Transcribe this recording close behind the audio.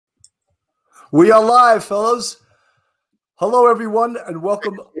We are live, fellas. Hello, everyone, and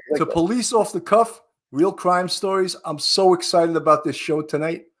welcome to Police Off the Cuff, Real Crime Stories. I'm so excited about this show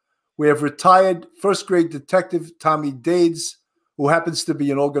tonight. We have retired first-grade detective Tommy Dades, who happens to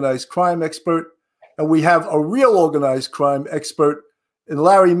be an organized crime expert, and we have a real organized crime expert in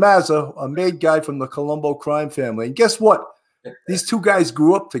Larry Mazza, a made guy from the Colombo crime family. And guess what? These two guys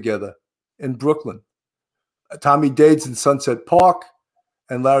grew up together in Brooklyn. Tommy Dades in Sunset Park,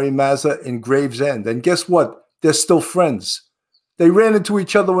 and Larry Mazza in Gravesend. And guess what? They're still friends. They ran into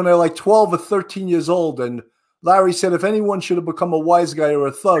each other when they were like 12 or 13 years old. And Larry said if anyone should have become a wise guy or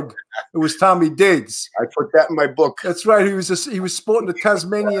a thug, it was Tommy Dades. I put that in my book. That's right. He was sporting a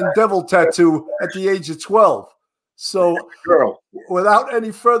Tasmanian devil tattoo at the age of 12. So without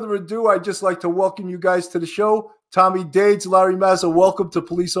any further ado, I'd just like to welcome you guys to the show. Tommy Dades, Larry Mazza, welcome to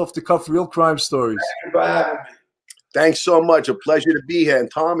Police Off the Cuff, Real Crime Stories. Thank you for having me. Thanks so much. A pleasure to be here. And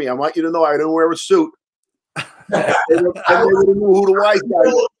Tommy, I want you to know I don't wear a suit. I never knew who the wise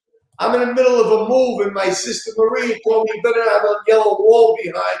guy was. I'm in the middle of a move, and my sister Marie told me you better have a yellow wall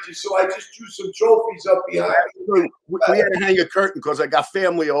behind you, so I just threw some trophies up behind me. We had to hang a curtain because I got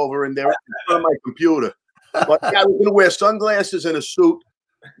family over, and they're on my computer. But yeah, I was going to wear sunglasses and a suit,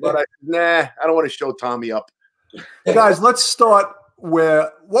 but I don't want to show Tommy up. Guys, let's start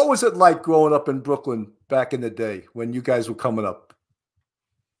what was it like growing up in Brooklyn back in the day when you guys were coming up?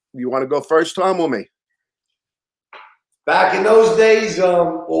 You want to go first, Tom, or me? Back in those days,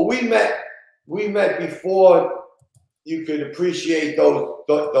 well, we met before you could appreciate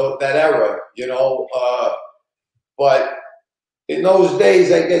that era, you know. But in those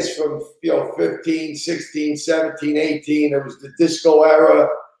days, I guess from 15, 16, 17, 18, it was the disco era.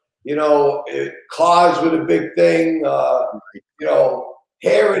 You know, cars were the big thing. You know,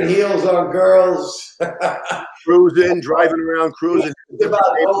 hair and heels on girls. Cruising, driving around, cruising. It's about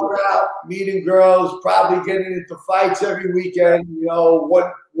going out, meeting girls, probably getting into fights every weekend. You know,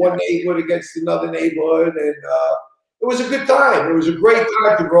 one neighborhood against another neighborhood, and it was a good time. It was a great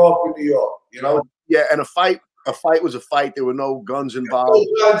time to grow up in New York. You know. Yeah, and a fight was a fight. There were no guns involved.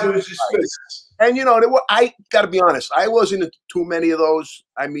 No guns. It was just fists. And you know, I got to be honest. I wasn't into too many of those.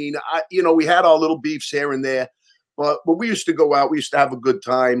 I mean, we had our little beefs here and there. But we used to go out. We used to have a good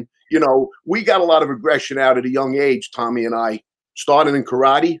time. You know, we got a lot of aggression out at a young age, Tommy and I. Started in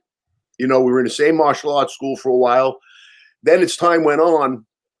karate. You know, we were in the same martial arts school for a while. Then as time went on,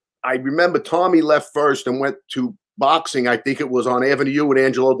 I remember Tommy left first and went to boxing. I think it was on Avenue U with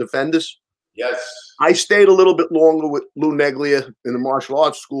Angelo Defendis. Yes. I stayed a little bit longer with Lou Neglia in the martial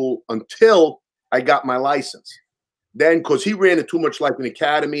arts school until I got my license. Then, because he ran it too much like an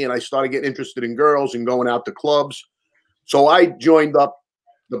academy, and I started getting interested in girls and going out to clubs. So I joined up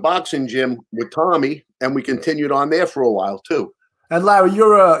the boxing gym with Tommy, and we continued on there for a while too. And Larry,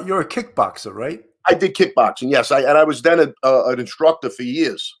 you're a kickboxer, right? I did kickboxing, yes. I was then an instructor for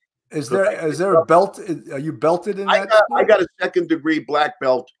years. Is there a belt? Are you belted in that? I got a second-degree black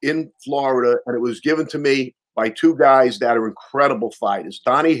belt in Florida, and it was given to me by two guys that are incredible fighters.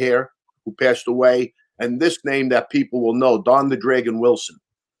 Donnie Hare, who passed away, and this name that people will know, Don the Dragon Wilson.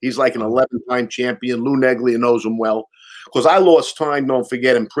 He's like an 11-time champion. Lou Neglia knows him well. Because I lost time, don't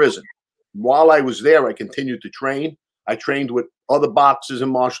forget, in prison. While I was there, I continued to train. I trained with other boxers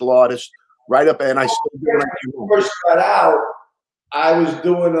and martial artists right up, and I still do. When I first got out, I was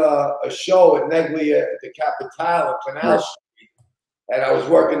doing a show at Neglia at the Capitale at Canal Street, and I was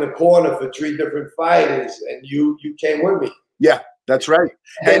working the corner for 3 different fighters, and you came with me. Yeah, that's right.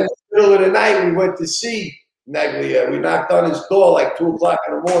 And in the middle of the night, we went to see Neglia. We knocked on his door like 2 o'clock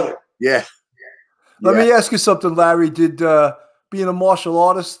in the morning. Yeah. Let me ask you something, Larry. Did being a martial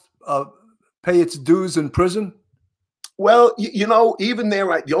artist pay its dues in prison? Well, you know, even there,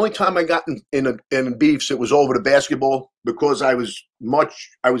 the only time I got in beefs, it was over the basketball because I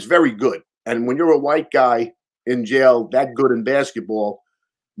was very good. And when you're a white guy in jail that good in basketball,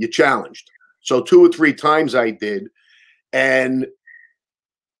 you're challenged. So 2 or 3 times I did. And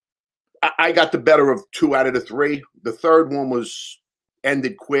I got the better of 2 out of the 3. The third one was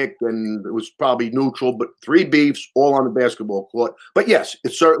ended quick, and it was probably neutral, but 3 beefs all on the basketball court. But yes,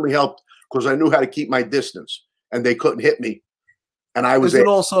 it certainly helped because I knew how to keep my distance, and they couldn't hit me. And I was. Is it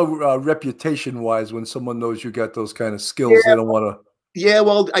also reputation-wise when someone knows you got those kind of skills, they don't want to? Yeah,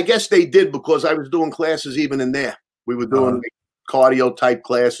 well, I guess they did because I was doing classes even in there. We were doing cardio type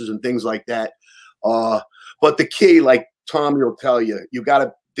classes and things like that. But the key, like Tommy will tell you, you got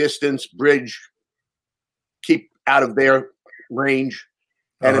to distance, bridge, keep out of their range.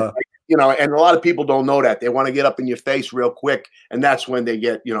 And, you know, and a lot of people don't know that. They want to get up in your face real quick, and that's when they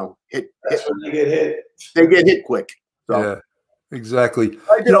get, you know, hit. That's when they get hit. They get hit quick. So. Yeah. Exactly.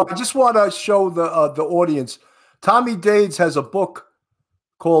 I just want to show the audience. Tommy Dades has a book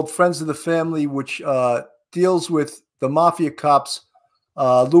called Friends of the Family, which deals with the Mafia cops,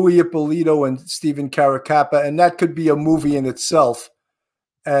 Louis Ippolito and Stephen Carracapa, and that could be a movie in itself.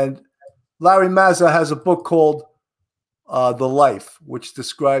 And Larry Mazza has a book called The Life, which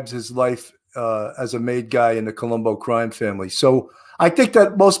describes his life as a made guy in the Colombo crime family. So I think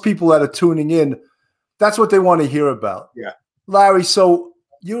that most people that are tuning in, that's what they want to hear about. Yeah. Larry, so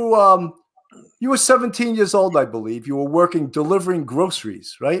you were 17 years old, I believe. You were delivering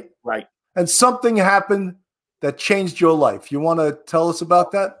groceries, right? Right. And something happened that changed your life. You want to tell us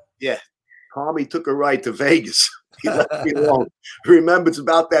about that? Yeah. Tommy took a ride to Vegas. He left me alone. Remember, it's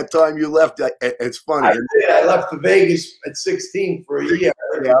about that time you left. It's funny. I did. I left to Vegas at 16 for a year.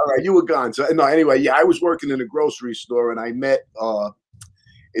 Yeah, all right. You were gone. So no, anyway, yeah, I was working in a grocery store, and I met.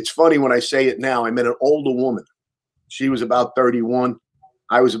 It's funny when I say it now. I met an older woman. She was about 31.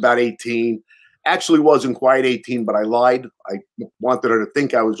 I was about 18. Actually, wasn't quite 18, but I lied. I wanted her to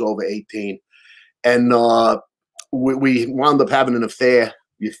think I was over 18, and we wound up having an affair.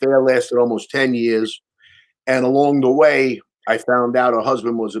 The affair lasted almost 10 years. And along the way, I found out her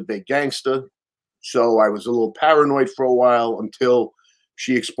husband was a big gangster. So I was a little paranoid for a while until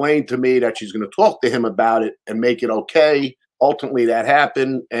she explained to me that she's going to talk to him about it and make it okay. Ultimately, that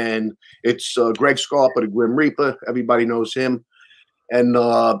happened. And it's Greg Scarpa, the Grim Reaper. Everybody knows him. And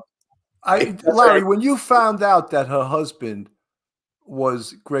Larry, when you found out that her husband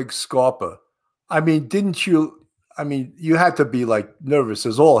was Greg Scarpa, I mean, you had to be like nervous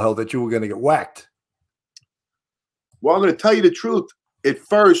as all hell that you were going to get whacked. Well, I'm going to tell you the truth. At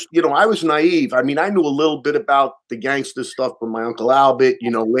first, I was naive. I mean, I knew a little bit about the gangster stuff from my Uncle Albert.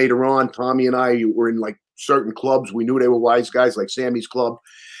 Later on, Tommy and I were in like certain clubs. We knew they were wise guys, like Sammy's Club,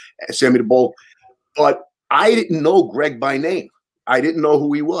 Sammy the Bull. But I didn't know Greg by name. I didn't know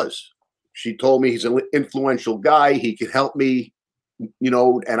who he was. She told me he's an influential guy. He could help me,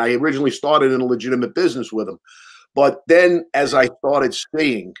 and I originally started in a legitimate business with him. But then as I started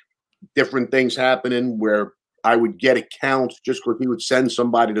seeing different things happening where I would get accounts just because he would send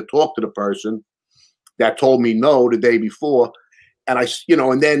somebody to talk to the person that told me no the day before. And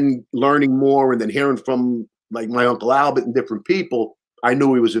and then learning more and then hearing from like my Uncle Albert and different people, I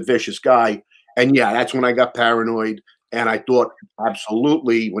knew he was a vicious guy. And yeah, that's when I got paranoid. And I thought,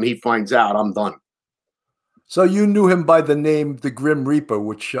 absolutely, when he finds out, I'm done. So you knew him by the name The Grim Reaper,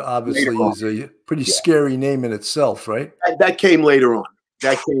 which obviously is a pretty scary name in itself, right? That came later on.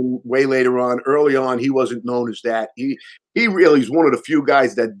 That came way later on. Early on, he wasn't known as that. He really is one of the few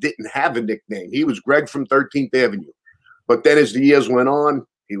guys that didn't have a nickname. He was Greg from 13th Avenue. But then as the years went on,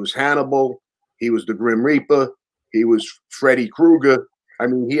 he was Hannibal. He was the Grim Reaper. He was Freddy Krueger. I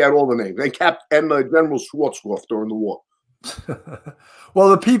mean, he had all the names. And General Schwarzkopf during the war.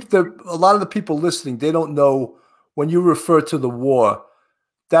 Well, a lot of the people listening, they don't know when you refer to the war,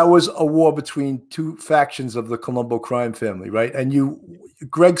 that was a war between two factions of the Colombo crime family, right? And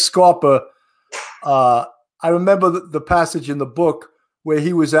Greg Scarpa, I remember the passage in the book where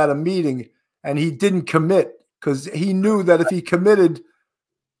he was at a meeting and he didn't commit because he knew that if he committed,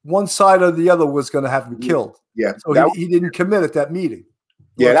 one side or the other was going to have him killed. Yeah. So he didn't commit at that meeting.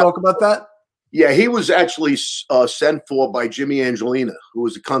 You talk about that? Yeah, he was actually sent for by Jimmy Angelina, who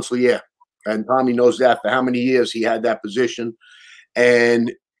was the consigliere. And Tommy knows that for how many years he had that position.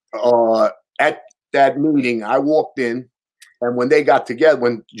 And at that meeting, I walked in, and when they got together,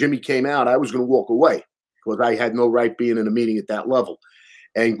 when Jimmy came out, I was going to walk away because I had no right being in a meeting at that level.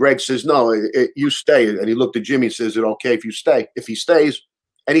 And Greg says, no, you stay. And he looked at Jimmy and says, is it okay if you stay? If he stays?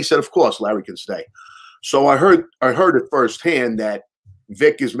 And he said, of course, Larry can stay. So I heard it firsthand that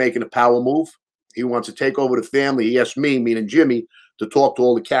Vic is making a power move. He wants to take over the family. He asked me, meaning Jimmy, to talk to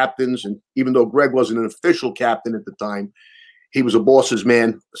all the captains. And even though Greg wasn't an official captain at the time, he was a boss's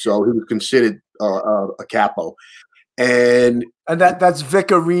man, so he was considered a capo. And that's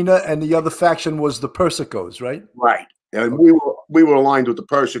Vic Arena, and the other faction was the Persicos, right? Right. And we were aligned with the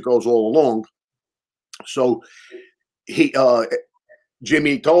Persicos all along. So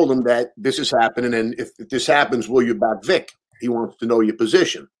Jimmy told him that this is happening, and if this happens, will you back Vic? He wants to know your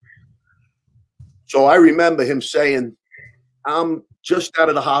position. So I remember him saying, I'm just out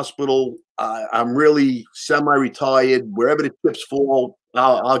of the hospital. I'm really semi-retired. Wherever the chips fall,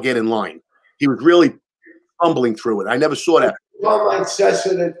 I'll get in line. He was really fumbling through it. I never saw that. Like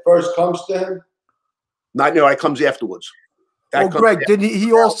Cesar that first comes to him? It comes afterwards. Greg, didn't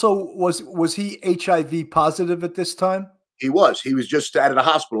he also was he HIV positive at this time? He was. He was just out of the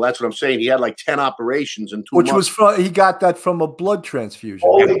hospital. That's what I'm saying. He had like 10 operations in 2 months. Which was he got that from a blood transfusion.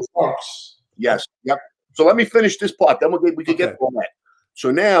 Holy fucks. Yes. Yep. So let me finish this part. Then we can get on that.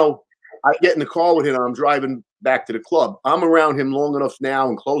 So now I get in the car with him. I'm driving back to the club. I'm around him long enough now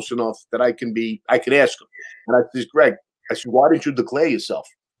and close enough that I could ask him. And I said, Greg, I said, why didn't you declare yourself?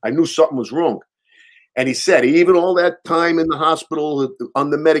 I knew something was wrong. And he said, even all that time in the hospital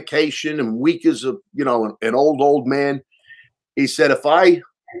on the medication and weak as a, you know, an old man, he said, if I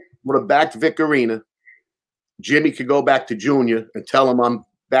would have backed Vic Arena, Jimmy could go back to Junior and tell him I'm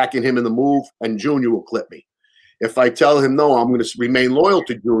backing him in the move, and Junior will clip me. If I tell him, no, I'm going to remain loyal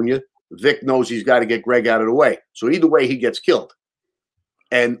to Junior, Vic knows he's got to get Greg out of the way. So either way, he gets killed.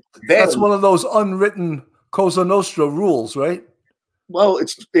 And that's one of those unwritten Cosa Nostra rules, right? Well,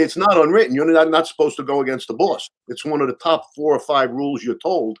 it's not unwritten. You're not supposed to go against the boss. It's one of the top 4 or 5 rules you're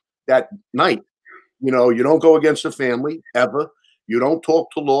told that night. You know, you don't go against the family ever. You don't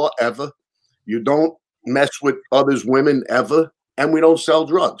talk to law ever. You don't mess with others' women ever. And we don't sell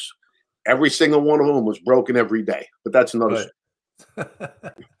drugs. Every single one of them was broken every day. But that's another story.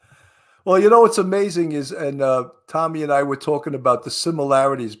 Well, you know what's amazing is, and Tommy and I were talking about the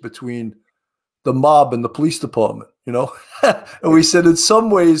similarities between the mob and the police department, you know? And we said in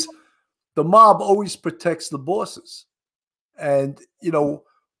some ways, the mob always protects the bosses. And, you know,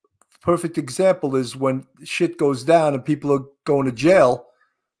 perfect example is when shit goes down and people are going to jail,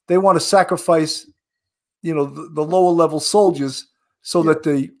 they want to sacrifice, you know, the lower level soldiers so that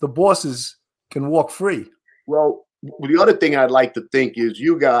the bosses can walk free. Well, the other thing I'd like to think is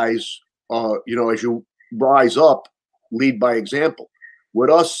you guys, you know, as you rise up, lead by example. With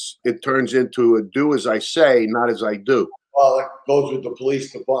us, it turns into a do as I say, not as I do. Well, it goes with the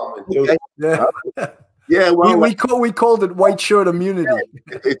police department too. Okay. Yeah. Yeah, well, we called it white shirt immunity.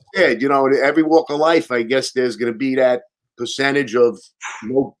 It's dead. You know, every walk of life, I guess there's going to be that percentage of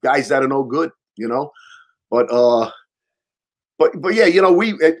guys that are no good. You know, but yeah, you know,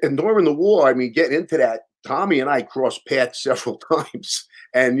 and during the war, I mean, getting into that, Tommy and I crossed paths several times,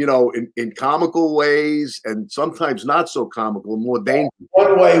 and you know, in comical ways, and sometimes not so comical, more dangerous.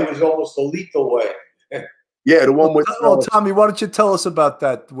 One way was almost a lethal way. Yeah, the one with. Oh, Tommy, why don't you tell us about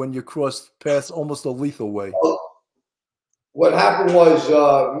that when you crossed paths almost a lethal way? What happened was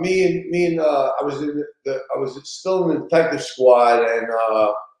me and I was still in the detective squad, and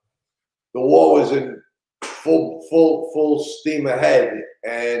the war was in full steam ahead.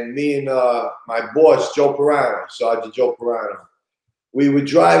 And me and my boss Joe Pirano, Sergeant Joe Pirano, we were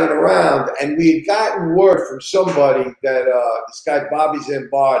driving around, and we had gotten word from somebody that this guy Bobby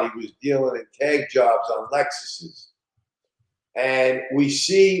Zambardi was dealing in tag jobs on Lexuses. And we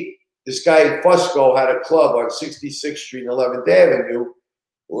see this guy Fusco had a club on 66th Street and 11th Avenue.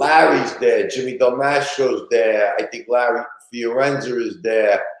 Larry's there, Jimmy Dalmastro's there, I think Larry Fiorenza is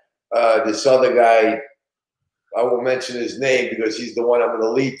there. This other guy, I won't mention his name because he's the one I'm going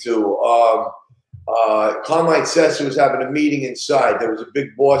to lead to. Carmine Sessa was having a meeting inside. There was a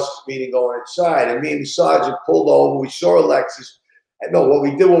big boss meeting going inside, and me and the sergeant pulled over. We saw a Lexus. And no, what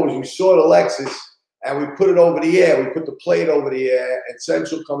we did was we saw the Lexus, and we put it over the air. We put the plate over the air, and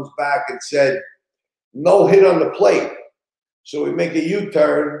Central comes back and said, no hit on the plate. So we make a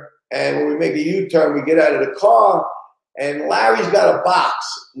U-turn, and when we make a U-turn, we get out of the car, and Larry's got a box.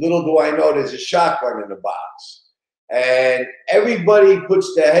 Little do I know there's a shotgun in the box. And everybody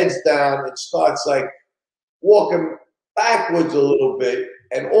puts their heads down and starts like walking backwards a little bit.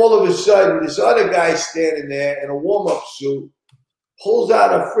 And all of a sudden, this other guy standing there in a warm-up suit pulls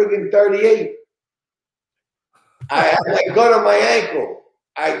out a friggin' 38. I had my gun on my ankle.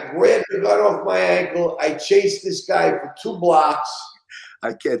 I grabbed the gun off my ankle. I chased this guy for 2 blocks.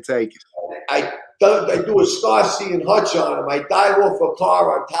 I can't take it. I do a Starsky and Hutch on him. I dive off a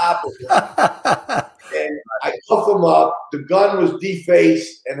car on top of him. And I cuff him up. The gun was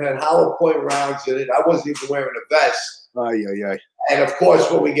defaced and had hollow point rounds in it. I wasn't even wearing a vest. And of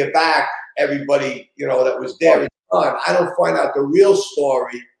course, when we get back, everybody, you know, that was there is gone. I don't find out the real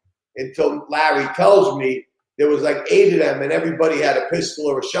story until Larry tells me there was like 8 of them, and everybody had a pistol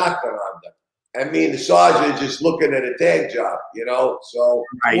or a shotgun on them. And me and the sergeant just looking at a tag job, you know. So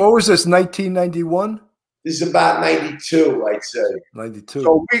what was this? 1991. This is about 92, I'd say. 92.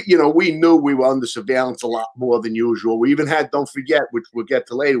 So we knew we were under surveillance a lot more than usual. We even had, don't forget, which we'll get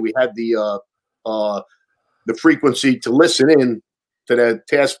to later, we had the frequency to listen in to the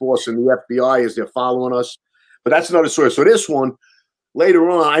task force and the FBI as they're following us. But that's another story. So this one, later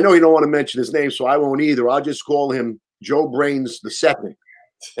on, I know you don't want to mention his name, so I won't either. I'll just call him Joe Brains II.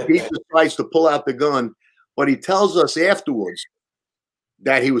 He just tries to pull out the gun, but he tells us afterwards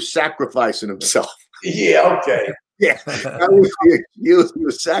that he was sacrificing himself. Yeah, okay. Yeah, he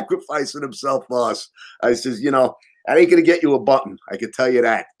was sacrificing himself for us. I says, you know, I ain't going to get you a button. I can tell you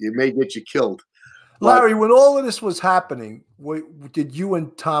that. It may get you killed. Larry, when all of this was happening, did you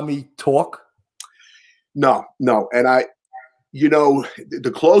and Tommy talk? No. And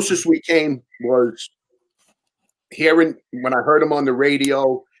the closest we came was hearing when I heard him on the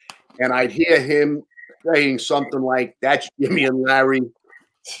radio, and I'd hear him saying something like, "That's Jimmy and Larry,"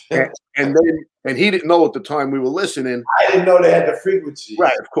 and he didn't know at the time we were listening. I didn't know they had the frequency.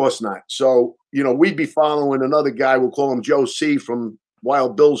 Right, of course not. So we'd be following another guy. We'll call him Joe C. from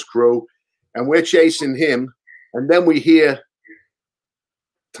Wild Bill's crew, and we're chasing him. And then we hear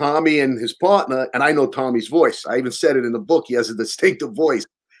Tommy and his partner, and I know Tommy's voice. I even said it in the book. He has a distinctive voice.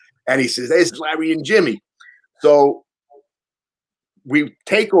 And he says, "This is Larry and Jimmy." So we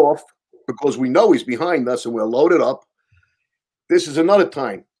take off because we know he's behind us, and we're loaded up. This is another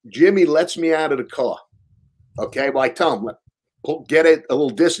time. Jimmy lets me out of the car. Okay, well, I tell him, get it a little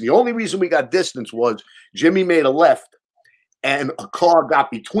distance. The only reason we got distance was Jimmy made a left, and a car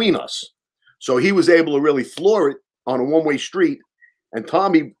got between us. So he was able to really floor it on a one-way street. And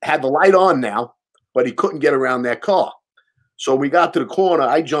Tommy had the light on now, but he couldn't get around that car. So we got to the corner.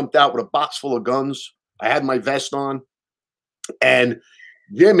 I jumped out with a box full of guns. I had my vest on. And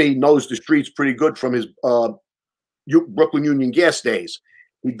Jimmy knows the streets pretty good from his Brooklyn Union gas days.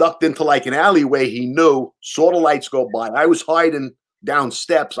 He ducked into like an alleyway he knew, saw the lights go by. I was hiding down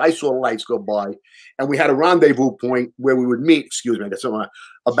steps. I saw the lights go by. And we had a rendezvous point where we would meet,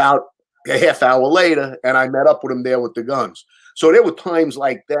 about a half hour later, and I met up with him there with the guns. So there were times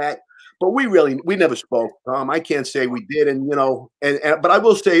like that, but we never spoke. I can't say we did, but I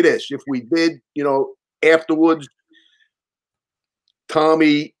will say this: if we did, afterwards,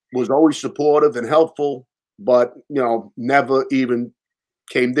 Tommy was always supportive and helpful, but never even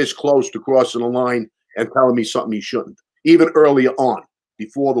came this close to crossing the line and telling me something he shouldn't, even earlier on,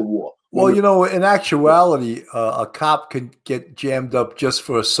 before the war. Well, in actuality, a cop could get jammed up just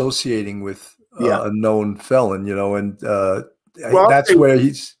for associating with a known felon, and that's where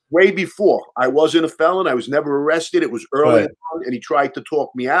he's way before. I wasn't a felon. I was never arrested. It was early on, and he tried to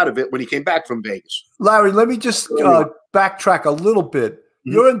talk me out of it when he came back from Vegas. Larry, let me just backtrack a little bit.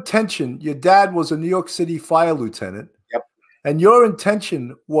 Mm-hmm. Your intention, your dad was a New York City fire lieutenant. Yep. And your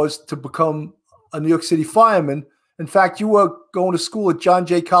intention was to become a New York City fireman. In fact, you were going to school at John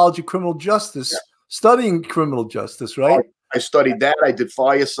Jay College of Criminal Justice, studying criminal justice, right? I studied that. I did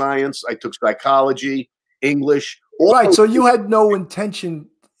fire science. I took psychology, English. Right. So you had no intention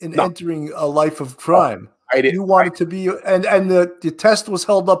in entering a life of crime. I didn't. You wanted to be, and the test was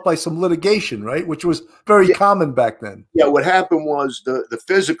held up by some litigation, right? Which was very common back then. Yeah. What happened was the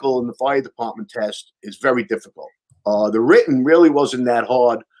physical in the fire department test is very difficult. The written really wasn't that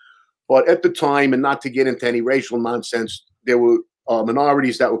hard. But at the time, and not to get into any racial nonsense, there were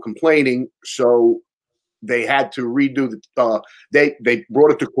minorities that were complaining, so they had to redo the. They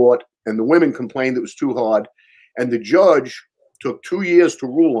brought it to court, and the women complained it was too hard, and the judge took 2 years to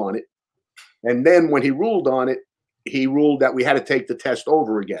rule on it, and then when he ruled on it, he ruled that we had to take the test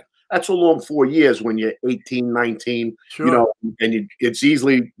over again. That's a long 4 years when you're 18, 19, and it's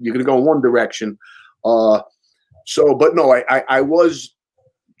easily you're going to go in one direction. But no, I was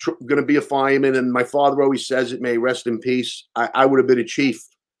going to be a fireman, and my father always says it, may rest in peace. I would have been a chief.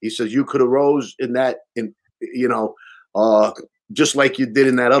 He says you could have rose in that, just like you did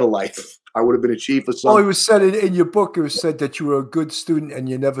in that other life. I would have been a chief or something. Oh, it was said in your book. It was said that you were a good student and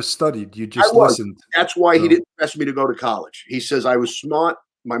you never studied. You just listened. That's why he didn't ask me to go to college. He says I was smart.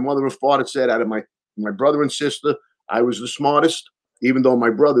 My mother and father said out of my brother and sister, I was the smartest. Even though my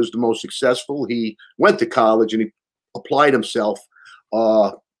brother's the most successful, he went to college and he applied himself.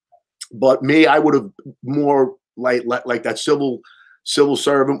 But me, I would have more like that civil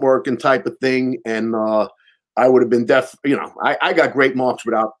servant working type of thing, and I would have been deaf. I got great marks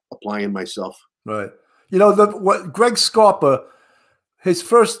without applying myself. Right. What Greg Scarpa, his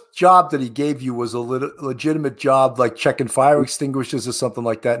first job that he gave you was a legitimate job, like checking fire extinguishers or something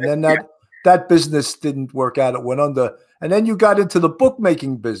like that. And then that business didn't work out; it went under. And then you got into the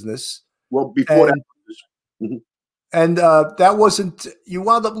bookmaking business. Well, before that. Mm-hmm. And that wasn't, you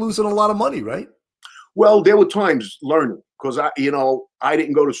wound up losing a lot of money, right? Well, there were times learning because I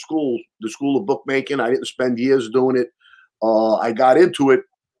didn't go to school, the school of bookmaking. I didn't spend years doing it. I got into it.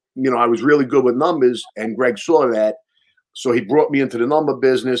 I was really good with numbers, and Greg saw that. So he brought me into the number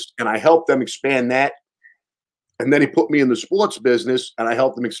business, and I helped them expand that. And then he put me in the sports business, and I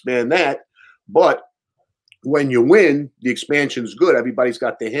helped them expand that. But when you win, the expansion's good. Everybody's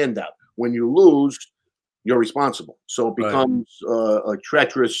got their hand out. When you lose, you're responsible. So it becomes a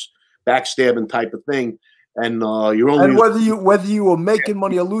treacherous, backstabbing type of thing. And you're only whether you were making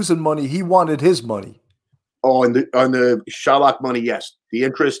money or losing money, he wanted his money. Oh, and on the Sherlock money, yes. The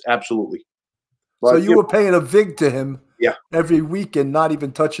interest, absolutely. So you were paying a vig to him yeah, every week and not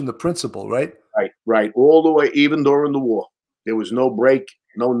even touching the principal, right? Right. All the way, even during the war. There was no break,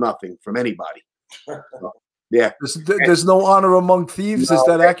 no nothing from anybody. So, yeah. There's no honor among thieves. No, is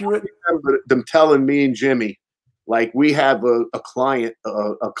that accurate? I remember them telling me and Jimmy, like, we have a client,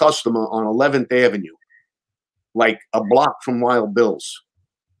 a customer on 11th Avenue, like a block from Wild Bill's.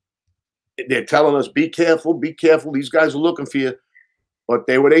 They're telling us, be careful, be careful. These guys are looking for you. But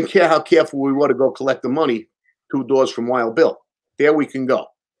they didn't care how careful we were to go collect the money 2 doors from Wild Bill. There we can go.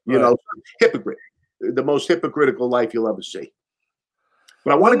 You know, hypocrite. The most hypocritical life you'll ever see.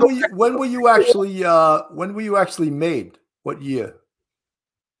 But I want to go. When were you actually made? What year?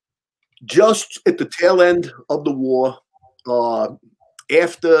 Just at the tail end of the war,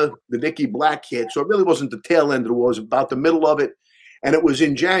 after the Nicky Black hit. So it really wasn't the tail end of the war. It was about the middle of it. And it was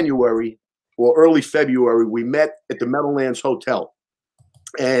in January or early February. We met at the Meadowlands Hotel.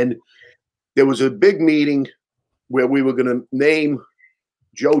 And there was a big meeting where we were going to name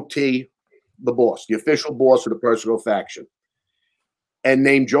Joe T the boss, the official boss of the Persico faction, and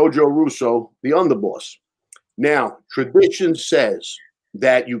name Jojo Russo the underboss. Now, tradition says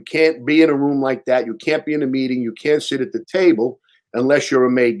that you can't be in a room like that. You can't be in a meeting. You can't sit at the table unless you're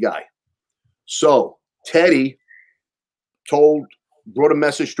a made guy. So Teddy brought a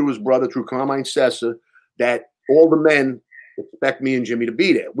message to his brother through Carmine Sessa that all the men expect me and Jimmy to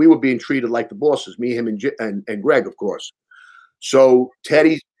be there. We were being treated like the bosses, me, him, and Greg, of course. So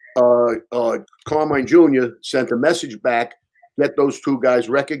Teddy, Carmine Jr. sent a message back, get those 2 guys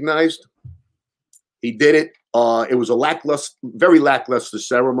recognized. He did it. It was a very lackluster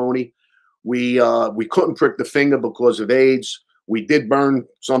ceremony. We couldn't prick the finger because of AIDS. We did burn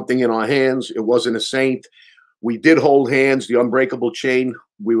something in our hands. It wasn't a saint. We did hold hands, the unbreakable chain.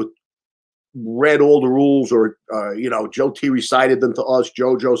 We read all the rules, or Joe T recited them to us.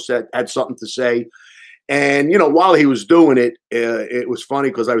 Jojo had something to say. And, while he was doing it, it was funny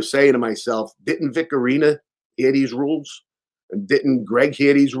because I was saying to myself, didn't Vic Arena hear these rules? And didn't Greg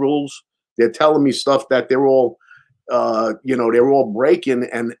hear these rules? They're telling me stuff that they're all, they're all breaking.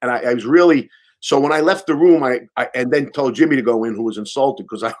 And I was really, so when I left the room, I and then told Jimmy to go in, who was insulted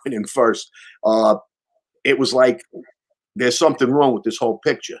because I went in first. It was like, there's something wrong with this whole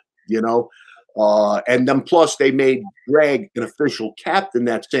picture, and then plus they made Greg an official captain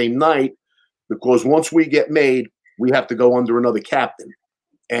that same night, because once we get made, we have to go under another captain.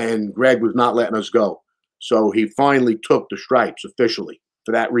 And Greg was not letting us go. So he finally took the stripes officially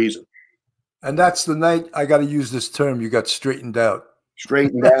for that reason. And that's the night, I got to use this term, you got straightened out.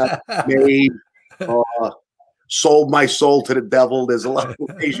 Straightened out, made, sold my soul to the devil. There's a lot of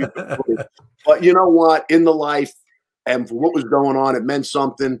ways you can put it. But you know what? In the life and for what was going on, it meant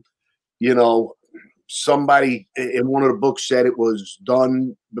something. Somebody in one of the books said it was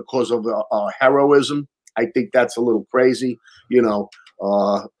done because of heroism. I think that's a little crazy,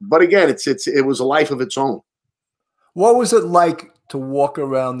 but again, it was a life of its own. What was it like to walk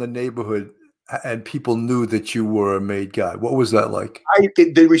around the neighborhood and people knew that you were a made guy? What was that like?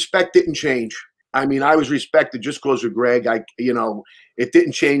 The respect didn't change. I mean, I was respected just because of Greg. It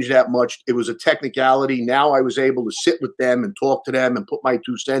didn't change that much. It was a technicality. Now I was able to sit with them and talk to them and put my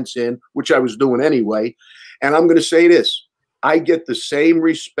 2 cents in, which I was doing anyway. And I'm going to say this. I get the same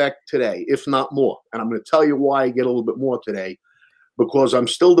respect today, if not more. And I'm going to tell you why I get a little bit more today, because I'm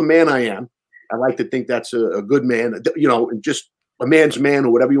still the man I am. I like to think that's a good man, just a man's man,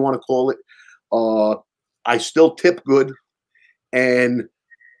 or whatever you want to call it. I still tip good. And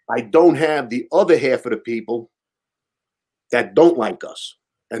I don't have the other half of the people that don't like us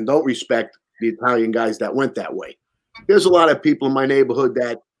and don't respect the Italian guys that went that way. There's a lot of people in my neighborhood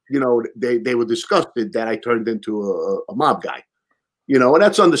that, they were disgusted that I turned into a mob guy, and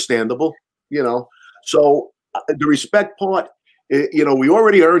that's understandable, So the respect part, we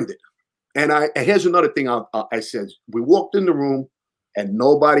already earned it. And here's another thing I said. We walked in the room and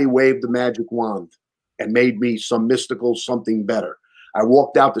nobody waved the magic wand and made me some mystical something better. I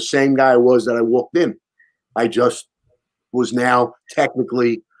walked out the same guy I was that I walked in. I just was now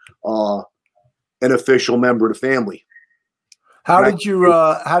technically an official member of the family. How did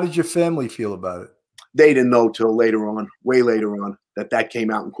your family feel about it? They didn't know till later on, way later on, that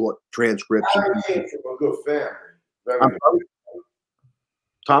came out in court transcripts. I came from a good family.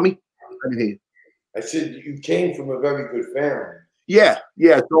 Tommy? I didn't hear you. I said you came from a very good family. Yeah.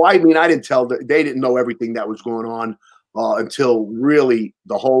 So I didn't tell them. They didn't know everything that was going on until really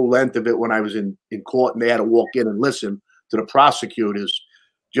the whole length of it, when I was in court and they had to walk in and listen to the prosecutors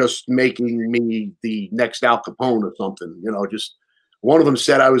just making me the next Al Capone or something. Just one of them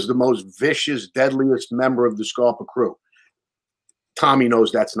said I was the most vicious, deadliest member of the Scarpa crew. Tommy knows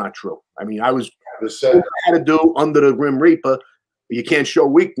that's not true. I 100%. Had to do under the Grim Reaper. You can't show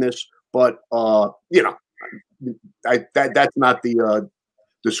weakness, but you know, that's not the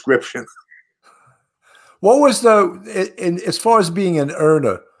description. What was as far as being an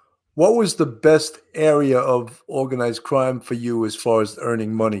earner, what was the best area of organized crime for you as far as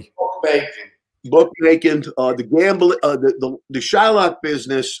earning money? Bookmaking, the gamble, the Shylock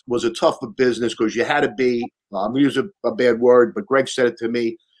business was a tougher business because you had to be, I'm going to use a bad word, but Greg said it to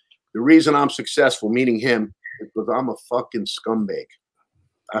me. The reason I'm successful, meaning him, is because I'm a fucking scumbag.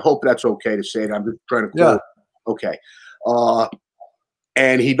 I hope that's okay to say it. I'm just trying to quote. Yeah. Okay.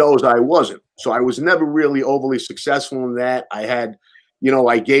 And he knows I wasn't. So I was never really overly successful in that. I had, you know,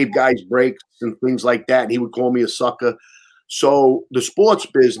 I gave guys breaks and things like that, and he would call me a sucker. So the sports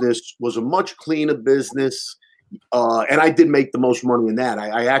business was a much cleaner business, and I did make the most money in that.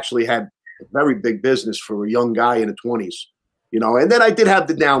 I actually had a very big business for a young guy in the 20s, you know. And then I did have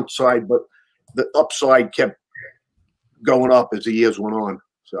the downside, but the upside kept going up as the years went on.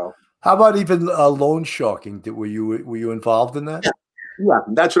 So, how about even loan sharking? Were you involved in that? Yeah,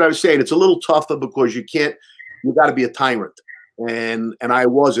 that's what I was saying. It's a little tougher because you got to be a tyrant, and I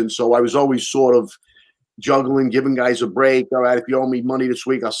wasn't. So I was always sort of juggling, giving guys a break. All right, if you owe me money this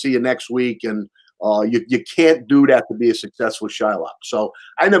week, I'll see you next week. And you can't do that to be a successful Shylock. So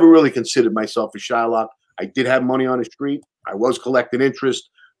I never really considered myself a Shylock. I did have money on the street. I was collecting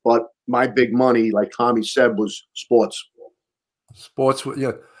interest, but my big money, like Tommy said, was sports. Sports,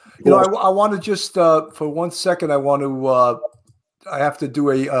 yeah. You know, I want to just for 1 second, I have to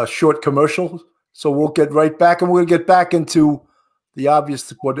do a short commercial. So we'll get right back, and we're going to get back into the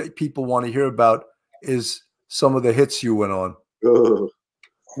obvious, what people want to hear about is some of the hits you went on. You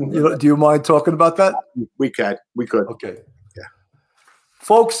know, do you mind talking about that? We could. Okay. Yeah.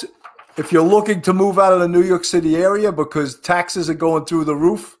 Folks, if you're looking to move out of the New York City area because taxes are going through the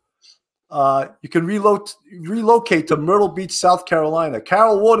roof, you can relocate to Myrtle Beach, South Carolina.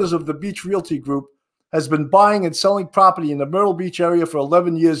 Carol Waters of the Beach Realty Group has been buying and selling property in the Myrtle Beach area for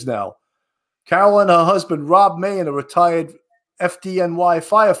 11 years now. Carol and her husband, Rob Mayen, a retired FDNY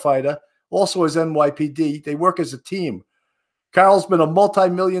firefighter, also as NYPD. They work as a team. Carol's been a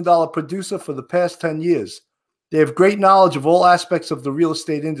multi-million-dollar producer for the past 10 years. They have great knowledge of all aspects of the real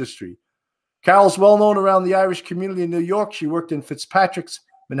estate industry. Carol's well-known around the Irish community in New York. She worked in Fitzpatrick's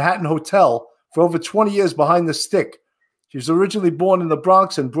Manhattan Hotel for over 20 years behind the stick. She was originally born in the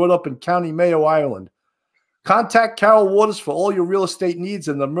Bronx and brought up in County Mayo, Ireland. Contact Carol Waters for all your real estate needs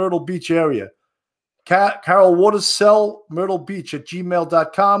in the Myrtle Beach area. Carol Waters, sell Myrtle Beach at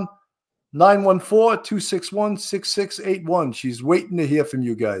gmail.com, 914-261-6681. She's waiting to hear from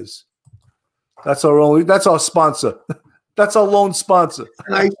you guys. That's our sponsor. That's our loan sponsor.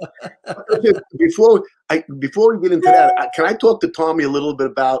 Before we get into that, can I talk to Tommy a little bit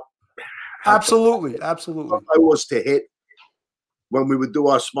about? Absolutely. I was to hit when we would do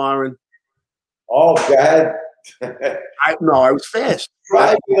our sparring. Oh, God. I was fast.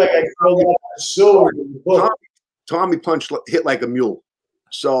 Tommy hit like a mule.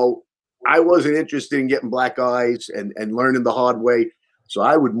 So I wasn't interested in getting black eyes and learning the hard way. So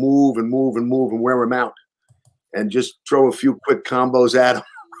I would move and wear him out and just throw a few quick combos at him.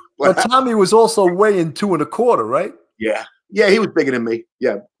 But Tommy was also weighing 2 1/4, right? Yeah, he was bigger than me.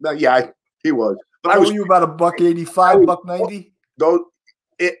 Yeah, he was. But were you about $185, $190? Though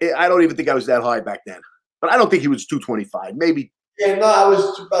I don't even think I was that high back then. But I don't think he was 225. Maybe. Yeah, no, I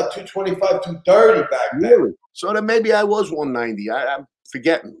was about 225, 230 back then. Really? So then maybe I was 190. I'm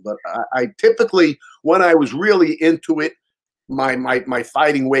forgetting. But I typically, when I was really into it, my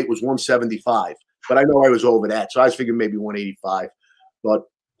fighting weight was 175. But I know I was over that. So I was figuring maybe 185. But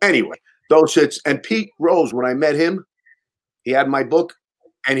anyway, those hits. And Pete Rose, when I met him, he had my book,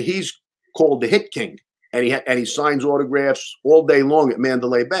 and he's called the Hit King. And he signs autographs all day long at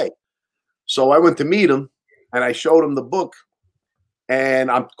Mandalay Bay. So I went to meet him, and I showed him the book, and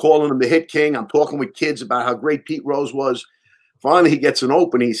I'm calling him the Hit King. I'm talking with kids about how great Pete Rose was. Finally, he gets an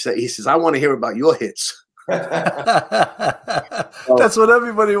open. He says, I want to hear about your hits. That's what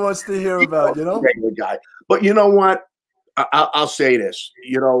everybody wants to hear about, you know? Regular guy. But you know what? I'll say this.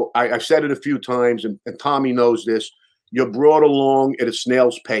 You know, I've said it a few times, and Tommy knows this. You're brought along at a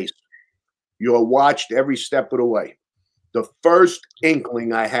snail's pace. You're watched every step of the way. The first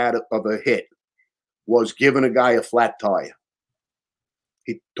inkling I had of a hit was giving a guy a flat tire.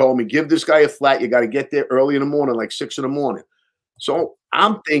 He told me, give this guy a flat. You got to get there early in the morning, like 6 in the morning. So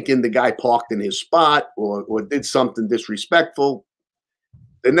I'm thinking the guy parked in his spot or did something disrespectful.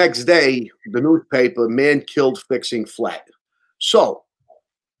 The next day, the newspaper, man killed fixing flat. So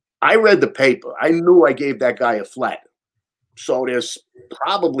I read the paper. I knew I gave that guy a flat. So there's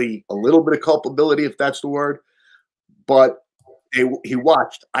probably a little bit of culpability, if that's the word. But he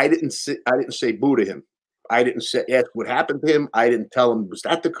watched. I didn't say boo to him. I didn't say ask what happened to him. I didn't tell him, was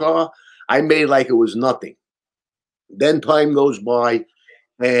that the car? I made like it was nothing. Then time goes by,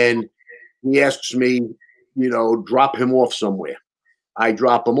 and he asks me, drop him off somewhere. I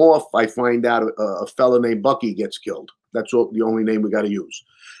drop him off. I find out a fella named Bucky gets killed. That's the only name we got to use.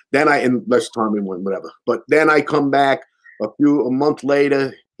 Then and less time and whatever. But then I come back a month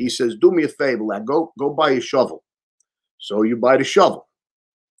later. He says, do me a favor, lad. Go buy a shovel. So you buy the shovel.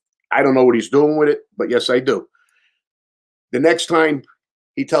 I don't know what he's doing with it, but yes, I do. The next time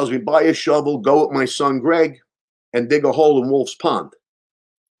he tells me, buy a shovel, go with my son Greg and dig a hole in Wolf's Pond.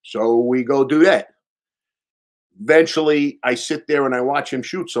 So we go do that. Eventually, I sit there and I watch him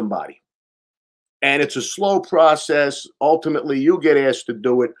shoot somebody. And it's a slow process. Ultimately, you get asked to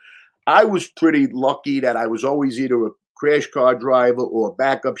do it. I was pretty lucky that I was always either a crash car driver or a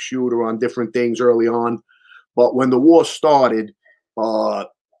backup shooter on different things early on. But when the war started,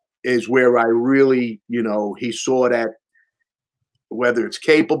 is where I really, he saw that whether it's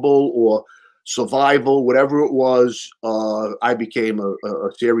capable or survival, whatever it was, I became a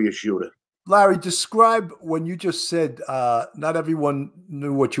serious shooter. Larry, describe when you just said not everyone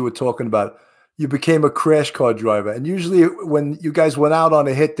knew what you were talking about. You became a crash car driver. And usually when you guys went out on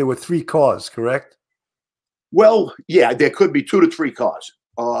a hit, there were 3 cars, correct? Well, yeah, there could be 2 to 3 cars.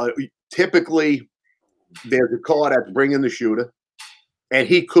 Typically, there's a car that's bringing the shooter, and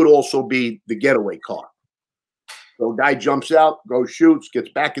he could also be the getaway car. So a guy jumps out, goes, shoots, gets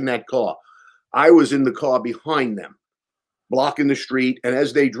back in that car. I was in the car behind them, blocking the street. And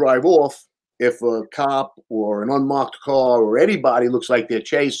as they drive off, if a cop or an unmarked car or anybody looks like they're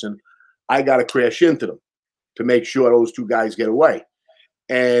chasing, I got to crash into them to make sure those 2 guys get away.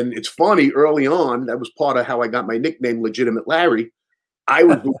 And it's funny, early on, that was part of how I got my nickname, Legitimate Larry. I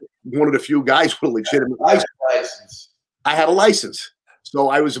was one of the few guys with a legitimate license. I had a license. So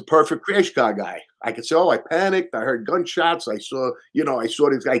I was a perfect crash car guy. I could say, I panicked. I heard gunshots. I saw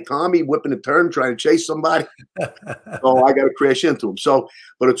this guy, Tommy, whipping a turn, trying to chase somebody. So I got to crash into him. So,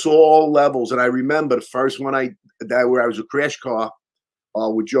 but it's all levels. And I remember the first one where I was a crash car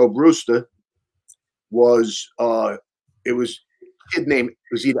with Joe Brewster was, it was a kid named, it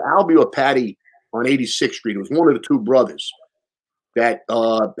was either Albie or Patty on 86th Street. It was one of the 2 brothers that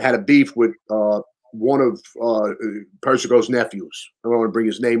had a beef with one of Persico's nephews. I don't want to bring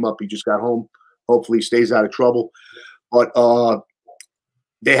his name up. He just got home. Hopefully he stays out of trouble. But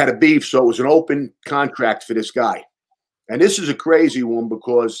they had a beef, so it was an open contract for this guy. And this is a crazy one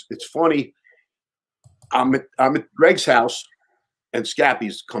because it's funny. I'm at Greg's house, and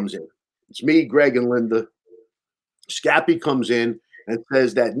Scappy's comes in. It's me, Greg, and Linda. Scappy comes in and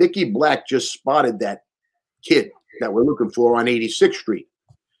says that Nicky Black just spotted that kid that we're looking for on 86th Street.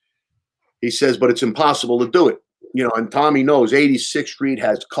 He says, but it's impossible to do it. And Tommy knows 86th Street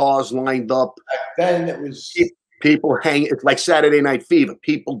has cars lined up. Back then it was people hanging. It's like Saturday Night Fever.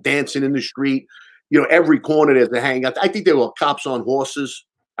 People dancing in the street. Every corner there's a hangout. I think there were cops on horses.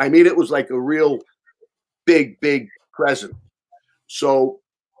 I mean, it was like a real big present. So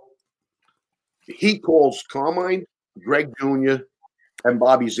he calls Carmine, Greg Jr., and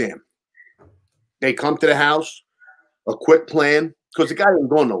Bobby Zam. They come to the house, a quick plan, because the guy ain't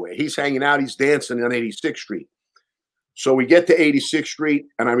going nowhere. He's hanging out. He's dancing on 86th Street. So we get to 86th Street,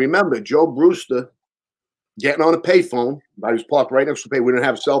 and I remember Joe Brewster getting on a payphone. I was parked right next to the pay. We didn't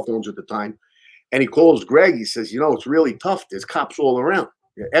have cell phones at the time. And he calls Greg. He says, it's really tough. There's cops all around.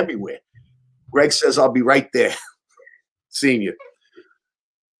 They're everywhere. Greg says, I'll be right there seeing you.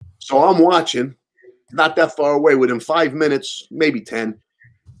 So I'm watching, not that far away. Within 5 minutes, maybe 10,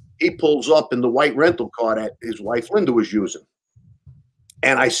 he pulls up in the white rental car that his wife Linda was using.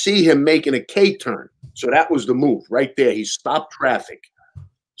 And I see him making a K-turn. So that was the move right there. He stopped traffic.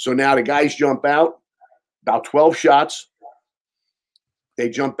 So now the guys jump out, about 12 shots. They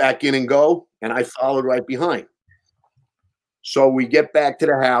jump back in and go, and I followed right behind. So we get back to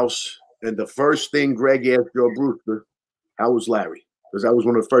the house, and the first thing Greg asked Joe Brewster, how was Larry? Because that was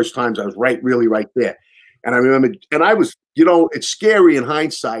one of the first times I was really right there. And I remember, and I was, it's scary in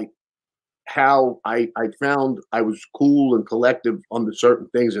hindsight how I found I was cool and collective under certain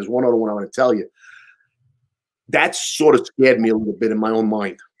things. There's one other one I want to tell you. That sort of scared me a little bit in my own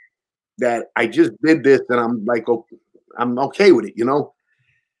mind, that I just did this and I'm like, okay, I'm okay with it,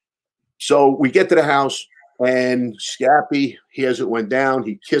 So we get to the house and Scappy hears it went down.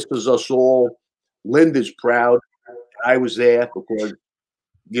 He kisses us all. Linda's proud. I was there because,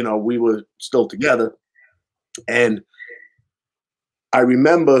 we were still together. And I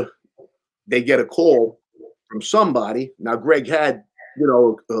remember they get a call from somebody. Now, Greg had, you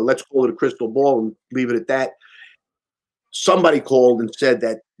know, let's call it a crystal ball and leave it at that. Somebody called and said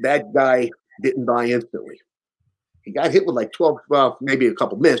that that guy didn't die instantly. He got hit with like 12, well, maybe a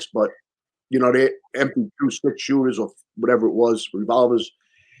couple missed, but, you know, they emptied 2 6-shooters or whatever it was, revolvers,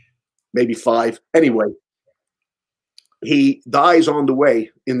 maybe 5. Anyway, he dies on the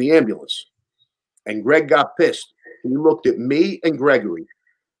way in the ambulance. And Greg got pissed. He looked at me and Gregory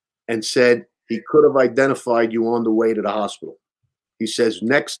and said he could have identified you on the way to the hospital. He says,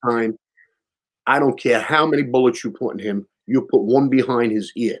 next time, I don't care how many bullets you put in him, you put one behind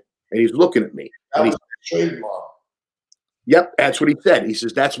his ear. And he's looking at me. That was trademark. Yep, that's what he said. He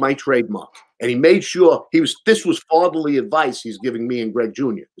says, that's my trademark. And he made sure this was fatherly advice he's giving me and Greg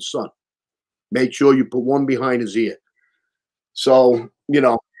Jr., his son. Make sure you put one behind his ear. So, you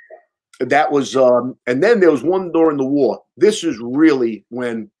know, that was, and then there was one during the war. This is really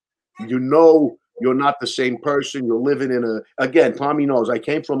when you know you're not the same person. You're living in again, Tommy knows, I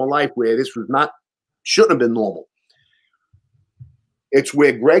came from a life where this was shouldn't have been normal. It's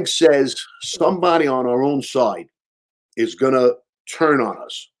where Greg says somebody on our own side is going to turn on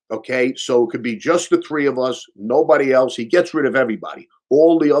us. Okay. So it could be just the 3 of us, nobody else. He gets rid of everybody.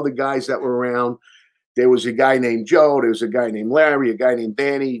 All the other guys that were around. There was a guy named Joe. There was a guy named Larry, a guy named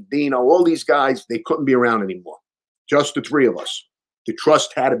Danny, Dino, all these guys, they couldn't be around anymore. Just the 3 of us. The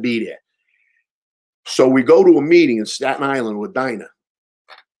trust had to be there. So we go to a meeting in Staten Island with Dinah.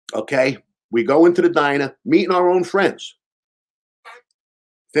 Okay. We go into the diner, meeting our own friends.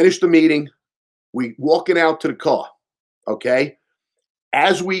 Finish the meeting. We walking out to the car. Okay.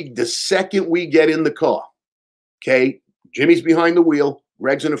 The second we get in the car, okay, Jimmy's behind the wheel,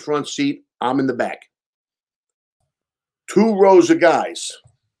 Greg's in the front seat, I'm in the back. 2 rows of guys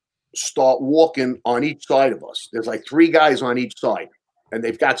start walking on each side of us. There's like 3 guys on each side, and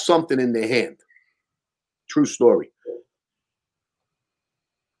they've got something in their hand. True story.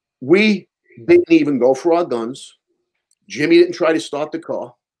 We didn't even go for our guns. Jimmy didn't try to start the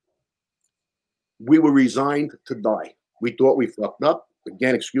car. We were resigned to die. We thought we fucked up.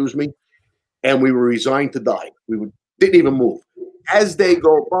 Again, excuse me. And we were resigned to die. Didn't even move. As they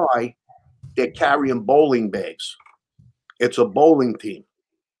go by, they're carrying bowling bags. It's a bowling team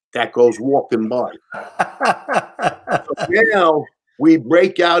that goes walking by. So now we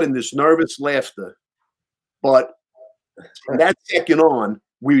break out in this nervous laughter. But that second on,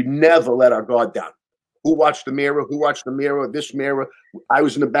 we never let our guard down. Who watched the mirror? Who watched the mirror? This mirror. I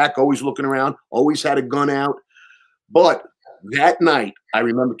was in the back, always looking around, always had a gun out. But that night, I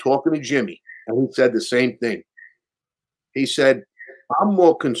remember talking to Jimmy, and he said the same thing. He said, I'm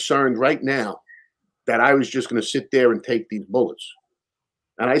more concerned right now that I was just going to sit there and take these bullets.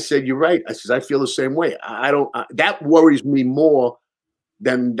 And I said, you're right. I said, I feel the same way. That worries me more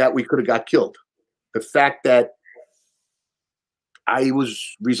than that we could have got killed. The fact that I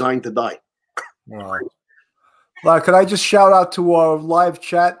was resigned to die. Wow. Could I just shout out to our live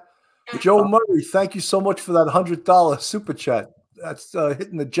chat? Joe Murray, thank you so much for that $100 super chat. That's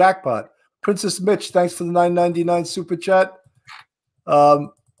hitting the jackpot. Princess Mitch, thanks for the $9.99 super chat.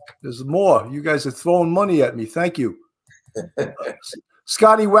 There's more. You guys are throwing money at me. Thank you.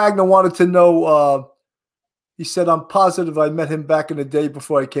 Scotty Wagner wanted to know, he said, I'm positive I met him back in the day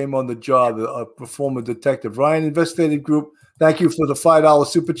before I came on the job, a former detective. Ryan Investigative Group, thank you for the $5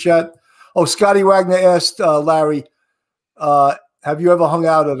 super chat. Oh, Scotty Wagner asked Larry, have you ever hung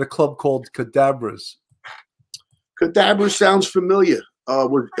out at a club called Cadabras? Cadabras sounds familiar. I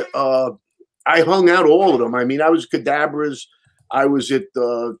hung out all of them. I mean, I was Cadabras. I was at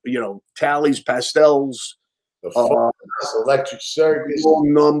Tally's Pastels, Electric Circus.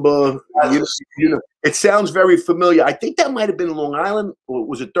 Long Number. It sounds very familiar. I think that might have been Long Island, or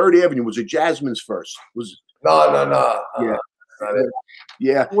was it 3rd Avenue? Was it Jasmine's first? No. Yeah.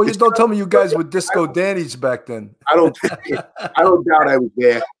 Yeah. Well, you don't tell me you guys were Disco Danny's back then. I don't doubt I was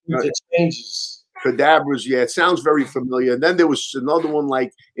there. It changes. Cadabras, yeah, it sounds very familiar. And then there was another one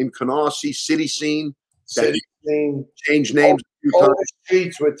like in Canarsie, City Scene. City Scene. Changed names. All the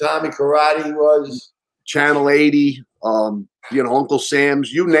streets where Tommy Karate was. Channel 80, Uncle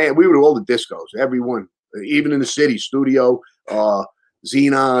Sam's, you name it. We were to all the discos, everyone, even in the city, Studio,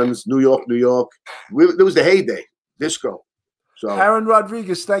 Xenons, New York. There was the heyday, disco. So Aaron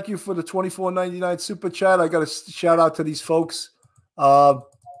Rodriguez, thank you for the $24.99 super chat. I got to shout out to these folks. Who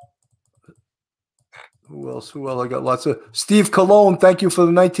else? I got lots of Steve Cologne. Thank you for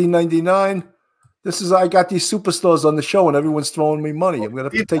the $19.99. I got these superstars on the show, and everyone's throwing me money. I'm gonna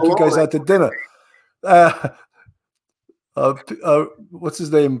have to take you guys out to dinner. What's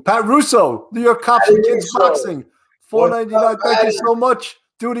his name? Pat Russo, New York Cops and Kids Boxing, $4.99. Thank you so much,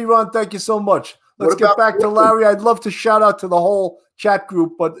 Duty Ron. Thank you so much. let's get back to Larry. I'd love to shout out to the whole chat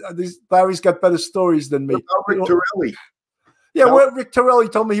group, but Larry's got better stories than me. Rick Torelli. Yeah, Rick Torelli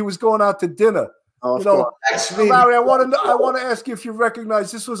told me he was going out to dinner. Oh, Larry, I want to ask you if you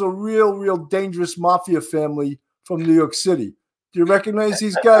recognize this was a real dangerous mafia family from New York City. Do you recognize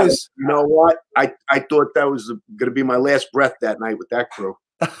these guys? You know what? I thought that was going to be my last breath that night with that crew.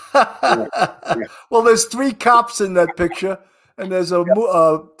 Yeah. Well, there's 3 cops in that picture, and there's a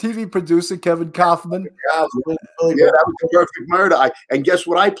TV producer, Kevin Kaufman. Yeah, that was a perfect murder. And guess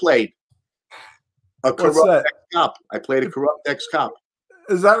what I played? A corrupt ex-cop. I played a corrupt ex-cop.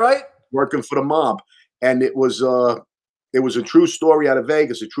 Is that right? Working for the mob, and it was a true story out of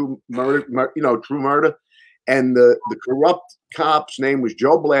Vegas, a true murder, true murder. And the corrupt cop's name was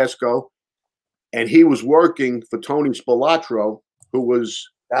Joe Blasco, and he was working for Tony Spilatro, who was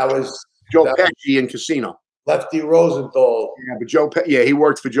Joe Pesci in Casino. Lefty Rosenthal. Yeah, but he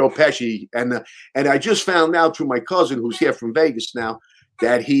worked for Joe Pesci, and I just found out through my cousin, who's here from Vegas now,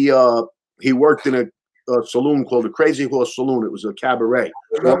 that he worked in a saloon called the Crazy Horse Saloon. It was a cabaret.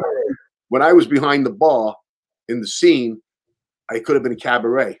 When I was behind the bar in the scene, I could have been a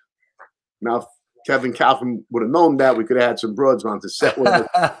cabaret. Now, if Kevin Kaufman would have known that, we could have had some broads on to set with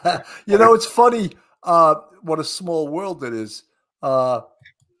it. You know, it's funny what a small world it is.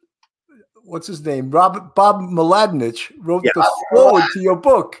 What's his name? Bob Mladinich wrote the forward to your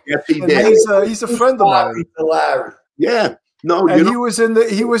book. Yes, he did. He's a friend of mine. Larry. Yeah. No, and he was in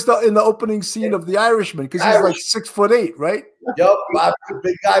the opening scene of The Irishman because he's like 6'8", right? Yep,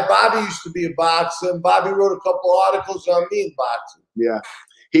 big guy. Bobby used to be a boxer, and Bobby wrote a couple articles on me in boxing. Yeah,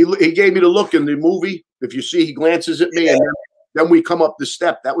 he gave me the look in the movie. If you see, he glances at me, and then we come up the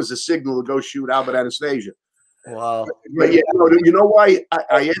step. That was a signal to go shoot Albert Anastasia. Wow. But yeah, you know why